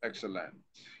 Excellent.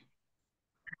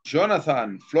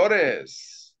 Jonathan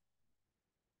Flores.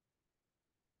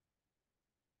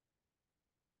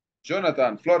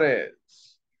 Jonathan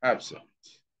Flores. Absent.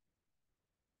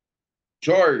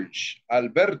 George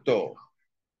Alberto.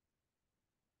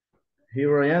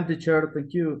 Here I am, teacher.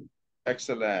 Thank you.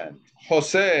 Excellent.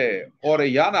 Jose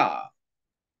Orellana.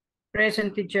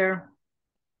 Present, teacher.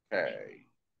 Okay.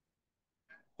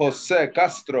 Jose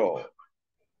Castro.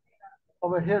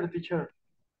 Over here, teacher.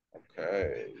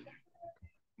 Okay.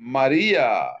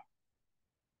 Maria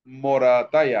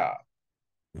Morataya.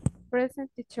 Present,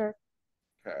 teacher.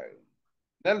 Okay.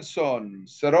 Nelson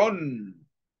Cerón.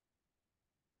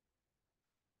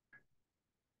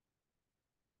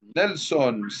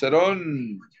 Nelson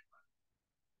Cerón.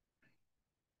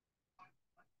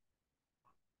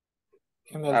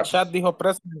 En el chat dijo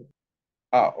present.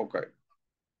 Ah, okay.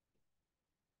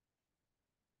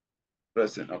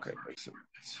 Present, okay, excellent.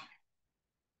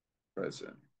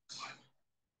 Present.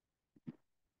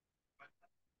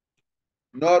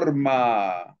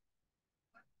 Norma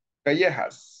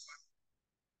Callejas.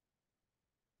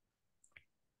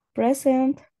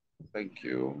 Present. Thank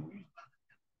you.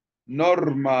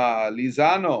 Norma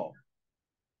Lizano.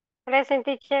 Present,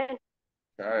 teacher.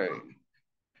 Okay.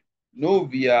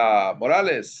 Nubia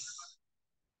Morales.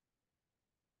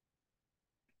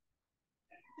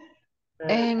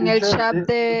 En el Teacher chat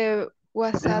de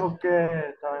WhatsApp. dijo que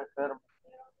estaba enfermo.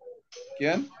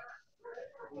 ¿Quién?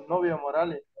 Novia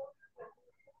Morales.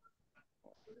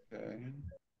 Okay.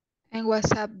 En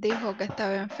WhatsApp dijo que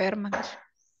estaba enferma.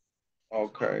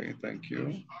 Okay, thank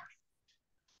you.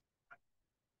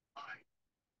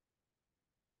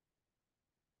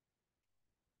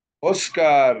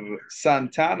 Oscar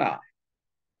Santana.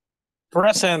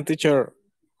 Present, teacher.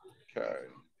 Okay.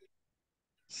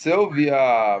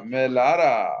 Sylvia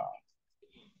Melara.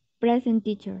 Present,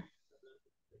 teacher.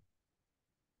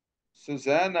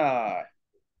 Susanna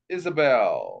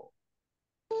Isabel.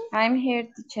 I'm here,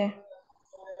 teacher.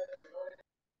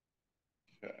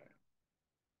 Okay.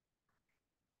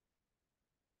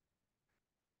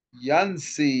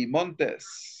 Yancy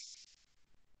Montes.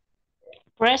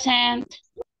 Present.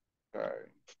 Okay.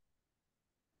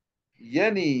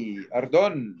 Jenny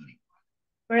Ardon.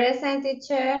 Present,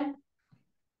 teacher.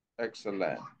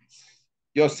 Excellent.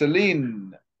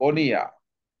 Jocelyn Bonilla.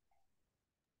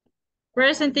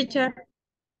 Present, teacher.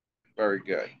 Very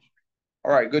good.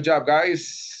 All right, good job,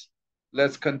 guys.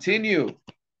 Let's continue.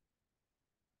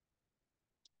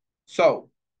 So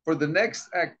for the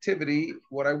next activity,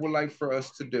 what I would like for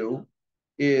us to do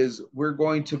is we're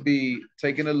going to be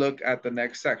taking a look at the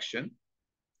next section.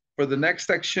 For the next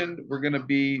section, we're going to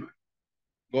be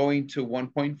going to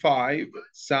 1.5,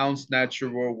 sounds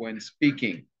natural when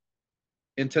speaking.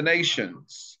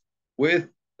 Intonations with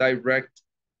direct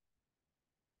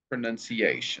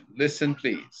pronunciation. Listen,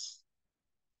 please.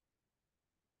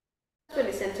 To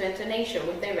listen to intonation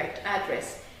with direct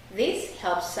address. This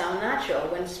helps sound natural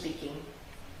when speaking.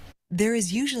 There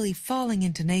is usually falling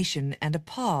intonation and a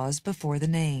pause before the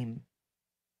name.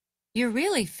 You're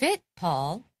really fit,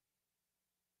 Paul.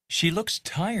 She looks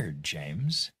tired,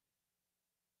 James.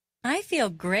 I feel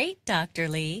great, Dr.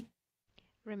 Lee.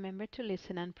 Remember to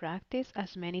listen and practice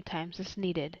as many times as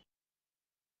needed.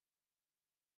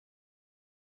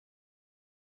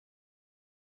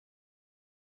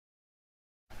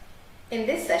 In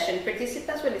this session,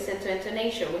 participants will listen to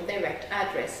intonation with direct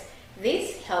address.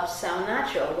 This helps sound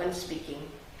natural when speaking.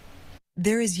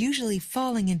 There is usually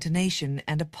falling intonation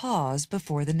and a pause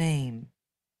before the name.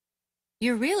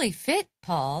 You're really fit,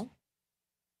 Paul.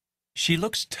 She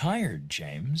looks tired,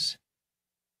 James.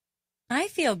 I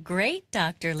feel great,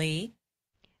 Dr. Lee.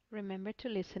 Remember to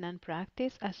listen and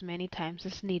practice as many times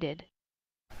as needed.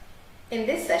 In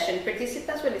this session,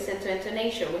 participants will listen to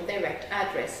intonation with direct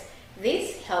address.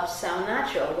 This helps sound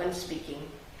natural when speaking.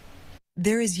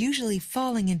 There is usually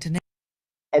falling intonation.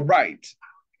 All right,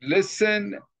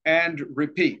 listen and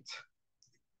repeat.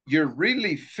 You're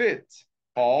really fit,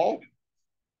 Paul.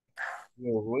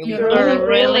 You're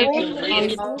really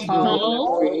fit,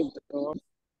 Paul.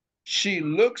 She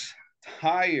looks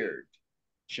tired,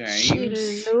 James.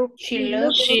 She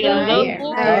looks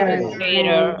tired,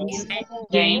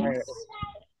 James.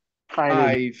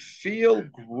 I feel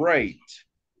great,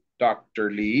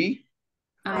 Dr. Lee.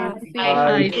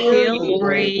 I feel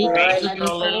great, Dr.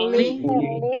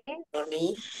 Lee.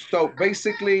 So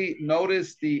basically,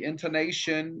 notice the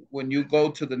intonation when you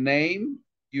go to the name,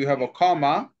 you have a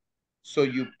comma, so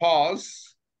you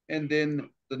pause, and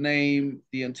then the name,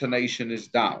 the intonation is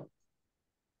down,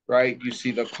 right? You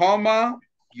see the comma,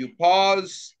 you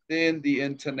pause, then the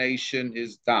intonation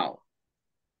is down.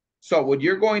 So what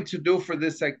you're going to do for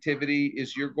this activity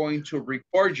is you're going to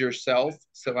record yourself,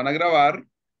 se van a grabar,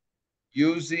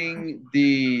 using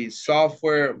the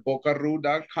software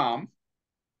bocaroo.com.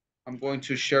 I'm going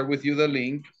to share with you the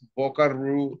link,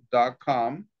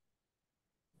 bocaroo.com.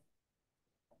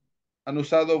 ¿Han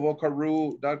usado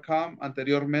bocaroo.com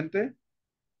anteriormente?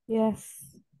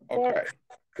 Yes. Okay.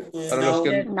 Para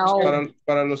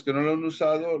los que no lo han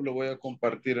usado, lo voy a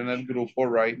compartir en el grupo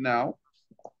right now.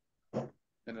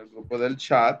 En el grupo del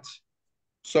chat.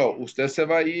 So, usted se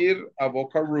va a ir a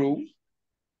Bocaroo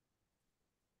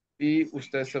y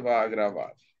usted se va a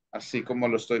grabar. Así como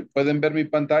lo estoy. ¿Pueden ver mi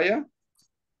pantalla?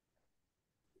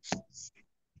 Sí.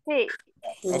 Okay.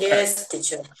 Yes,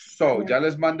 teacher. So, ya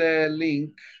les mandé el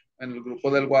link en el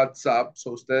grupo del WhatsApp.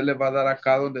 So, usted le va a dar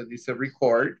acá donde dice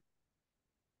record.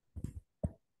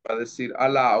 Va a decir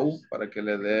allow para que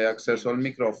le dé acceso al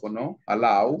micrófono.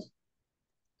 Allow.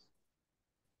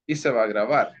 Y se va a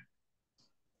grabar.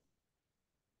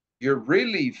 You're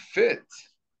really fit,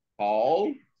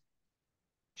 Paul.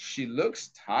 She looks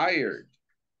tired,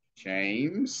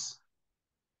 James.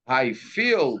 I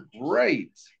feel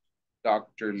great,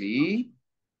 Dr. Lee.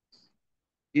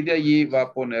 Y de allí va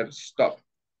a poner stop.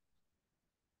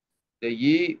 De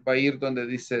allí va a ir donde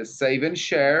dice save and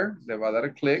share. Le va a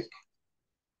dar clic.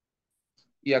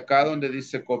 Y acá donde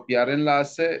dice copiar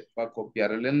enlace, va a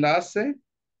copiar el enlace.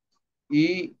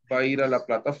 y va a ir a la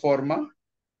plataforma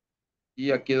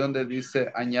y aquí donde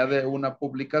dice añade una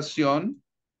publicación,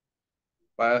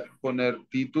 va a poner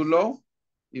título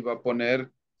y va a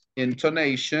poner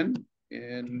intonation.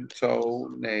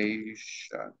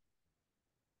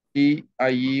 Y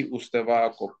allí usted va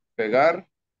a pegar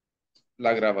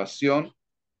la grabación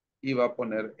y va a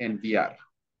poner enviar.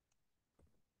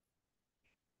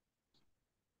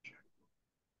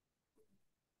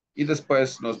 Y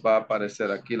después nos va a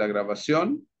aparecer aquí la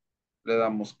grabación. Le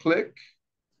damos clic.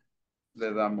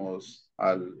 Le damos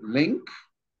al link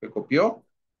que copió.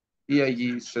 Y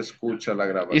allí se escucha la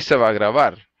grabación. Y se va a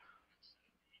grabar.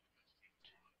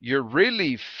 You're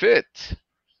really fit,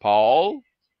 Paul.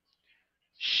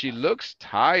 She looks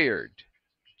tired,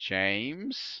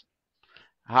 James.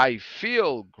 I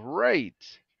feel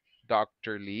great,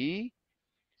 Dr. Lee.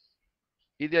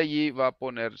 Y de allí va a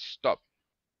poner stop.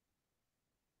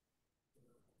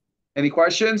 Any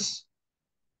questions?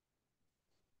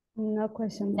 No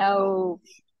question. No.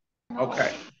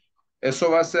 Okay. Eso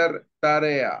va a ser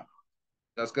tarea.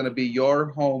 That's going to be your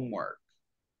homework.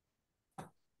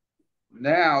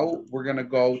 Now we're going to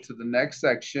go to the next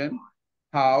section.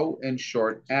 How and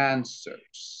short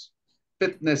answers.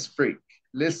 Fitness freak.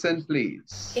 Listen,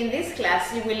 please. In this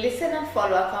class, you will listen and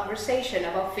follow a conversation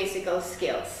about physical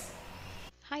skills.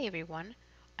 Hi everyone.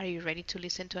 Are you ready to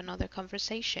listen to another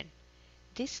conversation?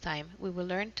 This time we will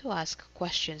learn to ask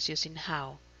questions using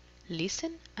how.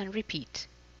 Listen and repeat.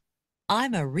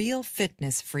 I'm a real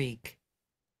fitness freak.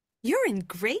 You're in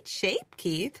great shape,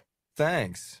 Keith.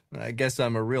 Thanks. I guess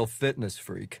I'm a real fitness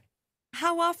freak.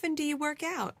 How often do you work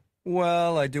out?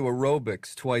 Well, I do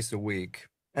aerobics twice a week,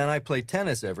 and I play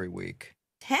tennis every week.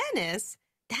 Tennis?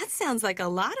 That sounds like a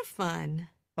lot of fun.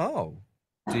 Oh,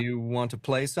 do you want to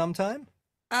play sometime?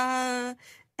 How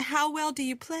well do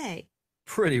you play?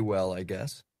 Pretty well, I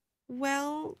guess.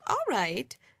 Well, all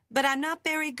right, but I'm not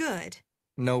very good.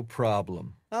 No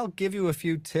problem. I'll give you a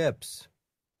few tips.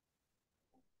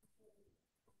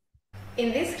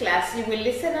 In this class, you will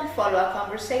listen and follow a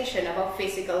conversation about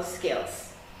physical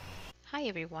skills. Hi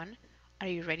everyone. Are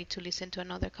you ready to listen to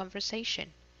another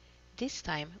conversation? This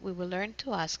time we will learn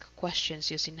to ask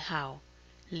questions using how.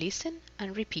 Listen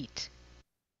and repeat.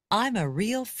 I'm a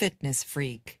real fitness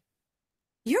freak.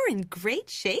 You're in great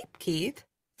shape, Keith.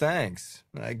 Thanks.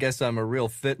 I guess I'm a real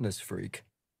fitness freak.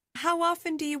 How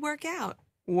often do you work out?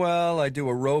 Well, I do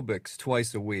aerobics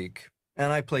twice a week,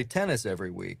 and I play tennis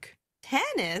every week.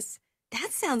 Tennis?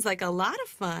 That sounds like a lot of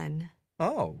fun.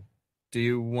 Oh, do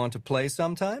you want to play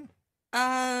sometime?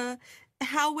 How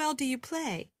well do you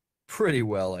play? Pretty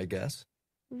well, I guess.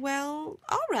 Well,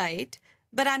 all right,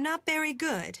 but I'm not very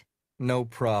good. No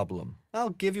problem. I'll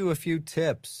give you a few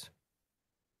tips.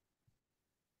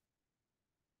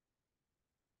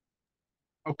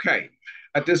 Okay.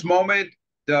 At this moment,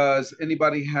 does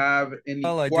anybody have any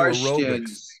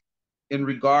questions in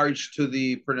regards to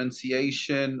the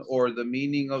pronunciation or the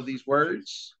meaning of these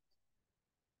words?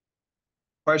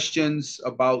 Questions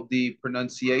about the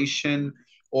pronunciation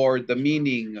or the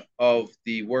meaning of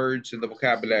the words in the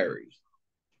vocabulary?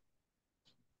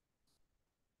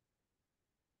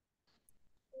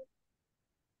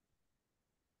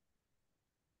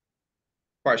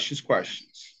 Questions.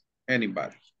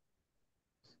 Anybody?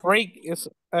 Freak is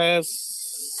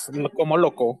como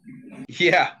loco.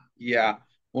 Yeah.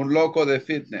 Un loco de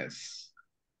fitness.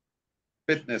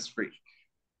 Fitness freak.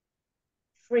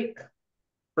 Freak.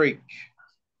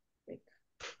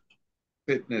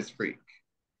 Fitness freak.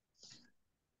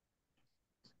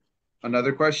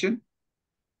 Another question?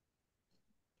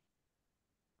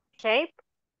 Shape.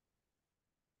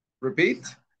 Repeat.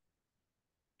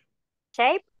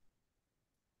 Shape.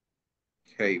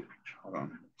 Hold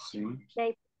on. See.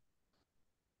 Shape.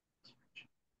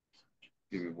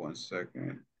 Give me 1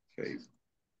 second. Okay.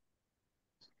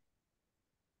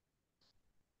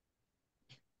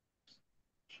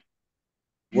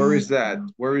 Where is that?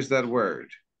 Where is that word?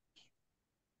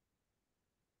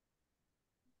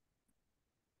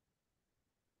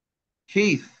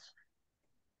 Keith.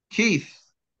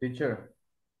 Teacher.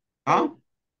 Huh?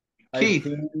 Keith.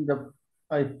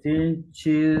 I think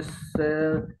she's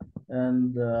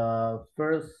in the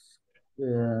first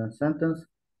sentence.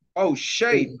 Oh,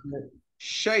 shape.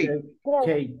 Kate.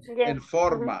 In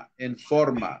forma.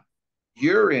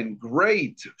 You're in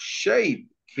great shape,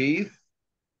 Keith.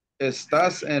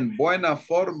 Estás en buena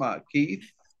forma, Keith.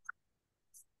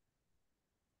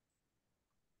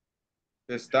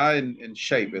 Está en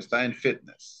shape, está en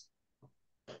fitness.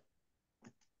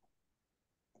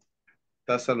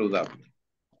 Está saludable.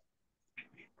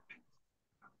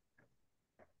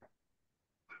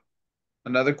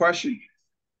 Another question?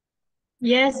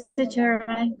 Yes, teacher.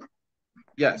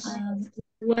 Yes.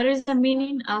 What is the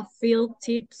meaning of field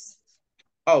tips?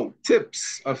 Oh,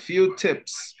 tips, a few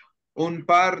tips. Un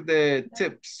par de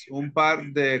tips, un par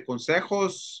de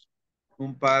consejos,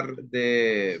 un par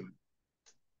de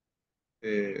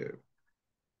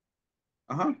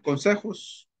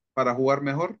consejos para jugar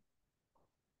mejor.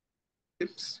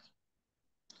 Tips.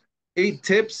 Y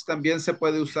tips también se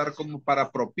puede usar como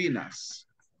para propinas.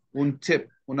 Un tip,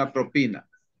 una propina.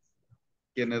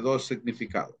 Tiene dos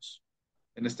significados.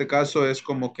 En este caso es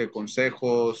como que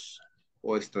consejos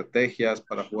o estrategias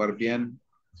para jugar bien.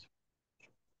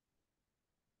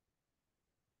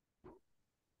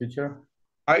 Teacher.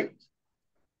 Hi.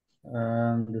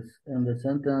 In the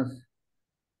sentence,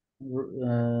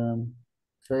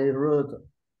 say Ruth,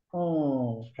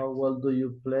 oh, how well do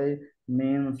you play?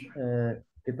 Means,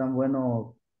 ¿qué tan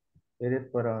bueno eres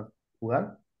para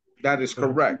jugar? That is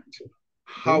correct.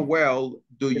 How well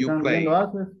do you play? Lo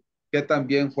haces? ¿Qué tan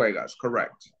bien juegas?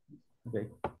 Correct. Okay.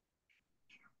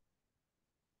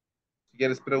 Si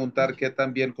quieres preguntar qué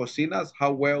tan bien cocinas,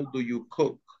 how well do you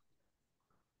cook?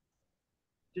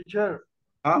 Teacher.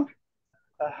 Huh?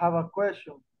 I have a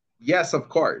question. Yes, of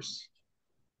course.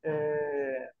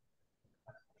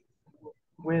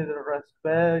 With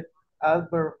respect,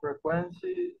 adverb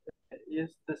frequency is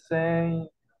the same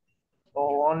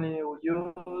or only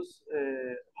use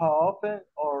how often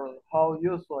or how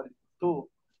usually too?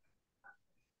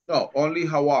 No, only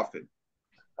how often.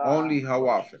 Only how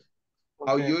often.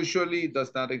 Okay. How usually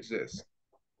does not exist.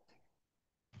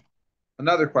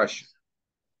 Another question.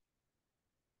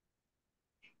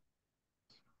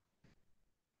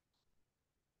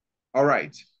 All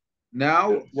right.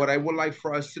 Now, what I would like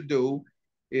for us to do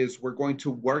is we're going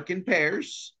to work in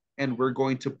pairs and we're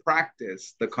going to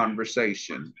practice the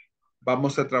conversation.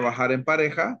 Vamos a trabajar en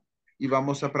pareja y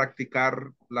vamos a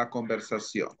practicar la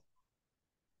conversación.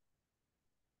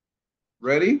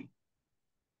 Ready?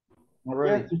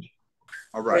 Ready.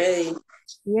 All right. Ready.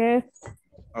 Yes.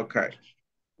 Okay.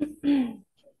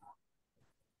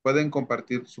 Pueden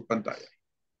compartir su pantalla.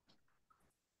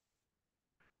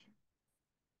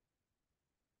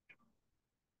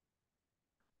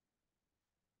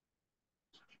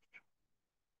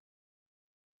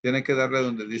 Tiene que darle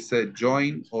donde dice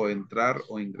join o entrar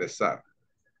o ingresar.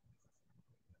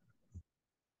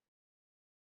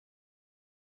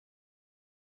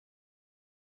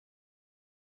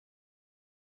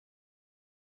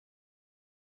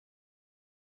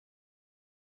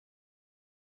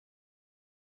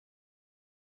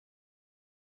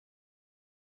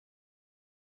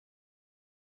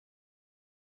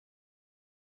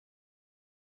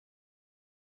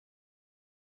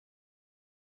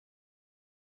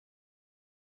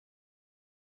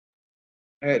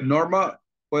 Norma,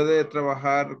 puede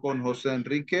trabajar con José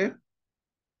Enrique,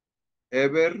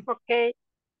 Ever, Okay.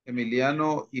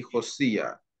 Emiliano y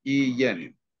Josía y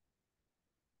Jenny.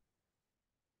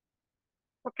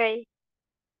 Okay.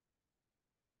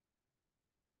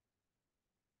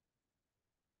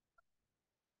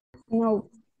 No.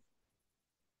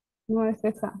 No es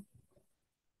esa.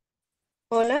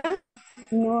 Hola.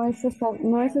 No es esa,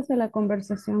 no es esa la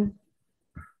conversación.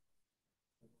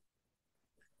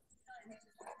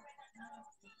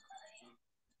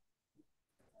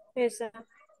 Esa.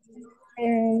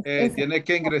 Esa. Tiene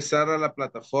que ingresar a la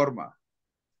plataforma.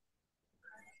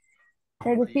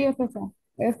 Pero sí es esa.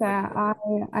 Esa,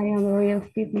 I am a real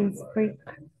fitness freak.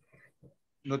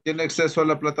 ¿No tiene acceso a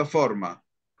la plataforma?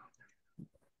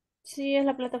 Sí, es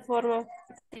la plataforma.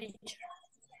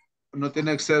 ¿No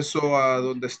tiene acceso a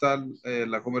donde está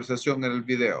la conversación en el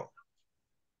video?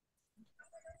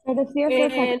 Pero sí es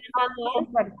esa. El manual.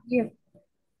 Compartir.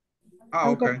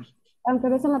 Ah, ok. Aunque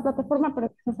no es en la plataforma, pero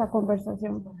es esa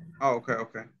conversación. Ah, ok,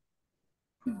 ok.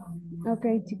 Ok,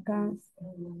 chicas.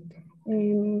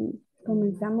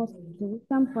 Comenzamos. Si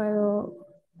gustan,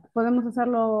 podemos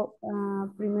hacerlo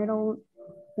primero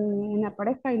una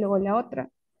pareja y luego la otra.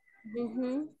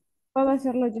 Puedo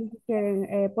hacerlo yo si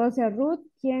quieren. Puedo ser Ruth.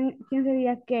 ¿Quién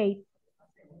sería Kate?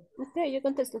 Ok, yo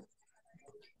contesto.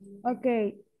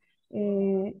 Ok.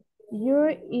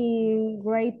 You're in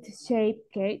great shape,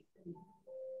 Kate.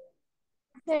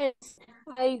 Yes,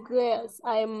 I guess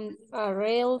I'm a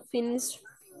real Finnish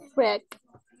freak.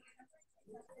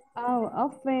 How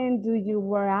often do you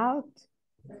work out?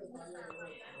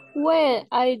 Well,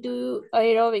 I do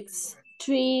aerobics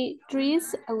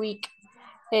threes a week,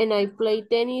 and I play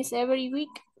tennis every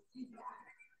week.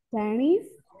 Tennis?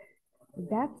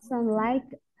 That sounds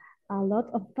like a lot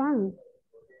of fun.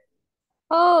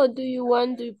 Oh, do you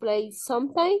want to play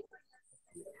sometime?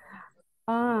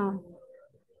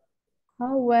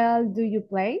 How well do you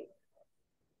play?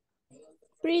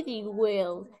 Pretty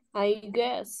well, I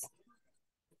guess.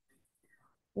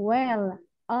 Well,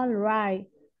 all right,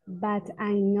 but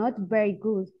I'm not very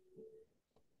good.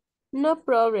 No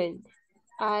problem.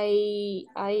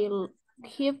 I'll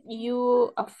give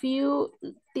you a few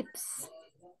tips.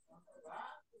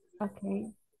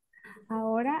 Ok.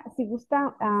 Ahora, si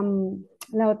gusta,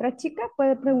 la otra chica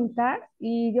puede preguntar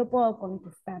y yo puedo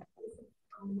contestar.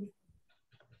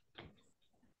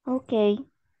 Okay.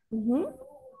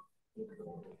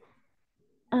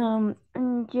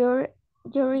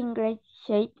 You're in great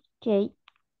shape, Kate.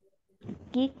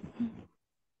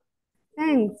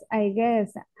 Thanks, I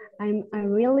guess. I'm a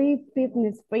really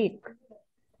fitness freak.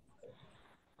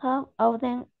 How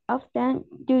often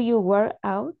do you work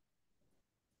out?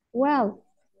 Well,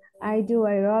 I do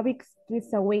aerobics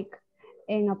twice a week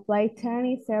and I play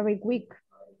tennis every week.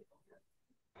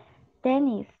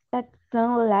 Tennis, that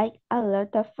sounds like a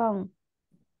lot of fun.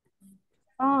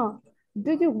 Oh,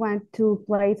 do you want to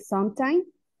play sometime?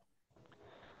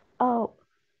 Oh,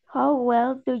 how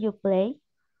well do you play?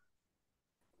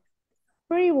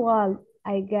 Pretty well,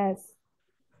 I guess.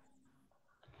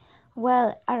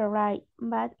 Well, all right,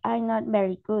 but I'm not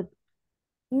very good.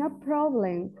 No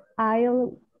problem.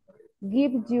 I'll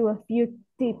give you a few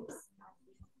tips.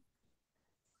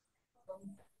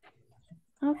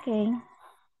 Okay.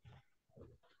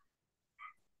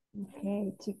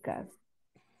 Okay, chicas.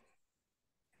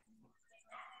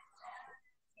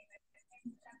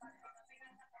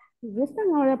 Si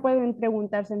gustan, ahora pueden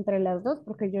preguntarse entre las dos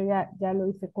porque yo ya lo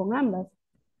hice con ambas.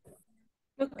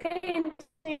 Ok, entonces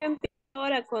yo empiezo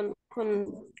ahora con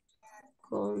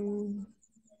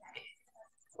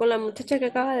la muchacha que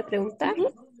acaba de preguntar.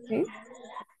 ¿Sí?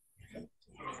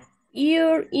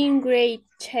 You're in great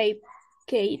shape,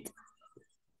 Kate.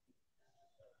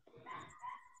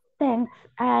 Thanks,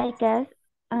 I guess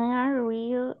I'm a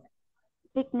real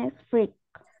fitness freak.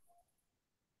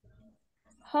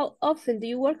 How often do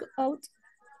you work out?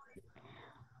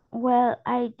 Well,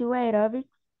 I do aerobics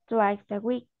twice a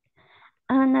week,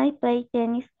 and I play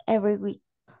tennis every week.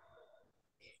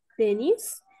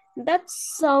 Tennis? That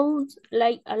sounds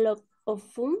like a lot of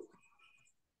fun.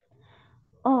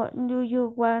 Oh, do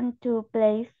you want to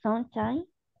play sometime?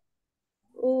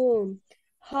 Oh,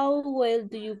 how well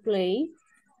do you play?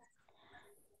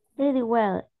 Pretty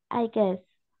well, I guess.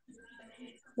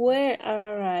 Well, all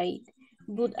right,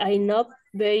 but I'm not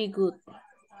very good.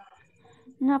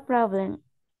 No problem.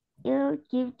 I'll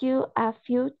give you a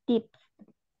few tips.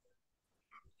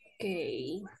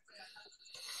 Okay.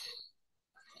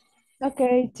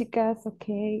 Ok, chicas,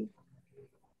 ok.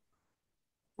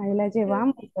 Ahí la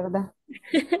llevamos, ¿verdad?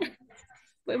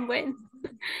 Pues bueno,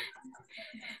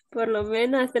 por lo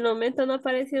menos hasta el momento no ha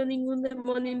aparecido ningún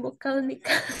demonio invocado en mi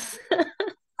casa.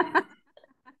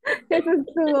 Eso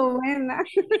estuvo buena.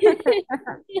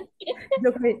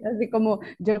 Así como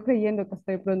yo creyendo que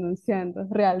estoy pronunciando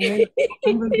realmente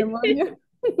ningún demonio.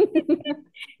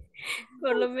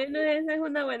 Por lo menos esa es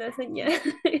una buena señal.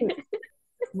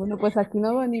 Bueno, pues aquí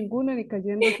no va ninguno ni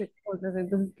cayéndose cosas,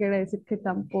 entonces quiere decir que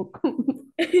tampoco.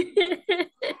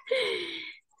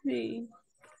 Sí,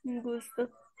 un gusto.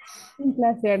 Un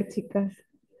placer, chicas.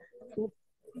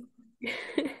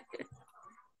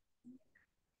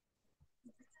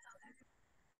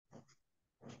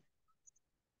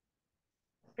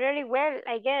 Really well,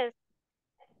 I guess.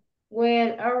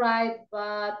 Well, all right,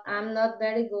 but I'm not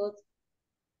very good.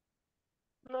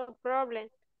 No problem.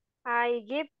 I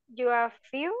give you a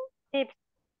few tips.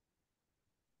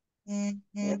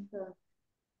 Yes, sir.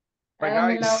 All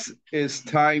right, guys, it's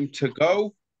time to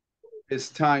go. It's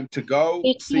time to go.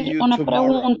 See Teacher, you una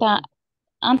tomorrow. pregunta.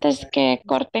 Antes que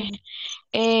corte,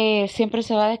 siempre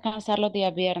se va a descansar los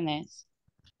días viernes.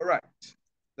 All right,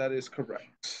 that is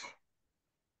correct.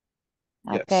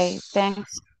 Okay, Yes.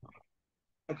 thanks.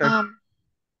 Okay.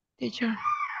 Teacher.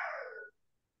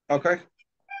 Okay.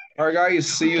 All right, guys,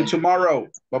 see you tomorrow.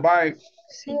 Bye-bye.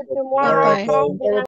 See you tomorrow. Bye.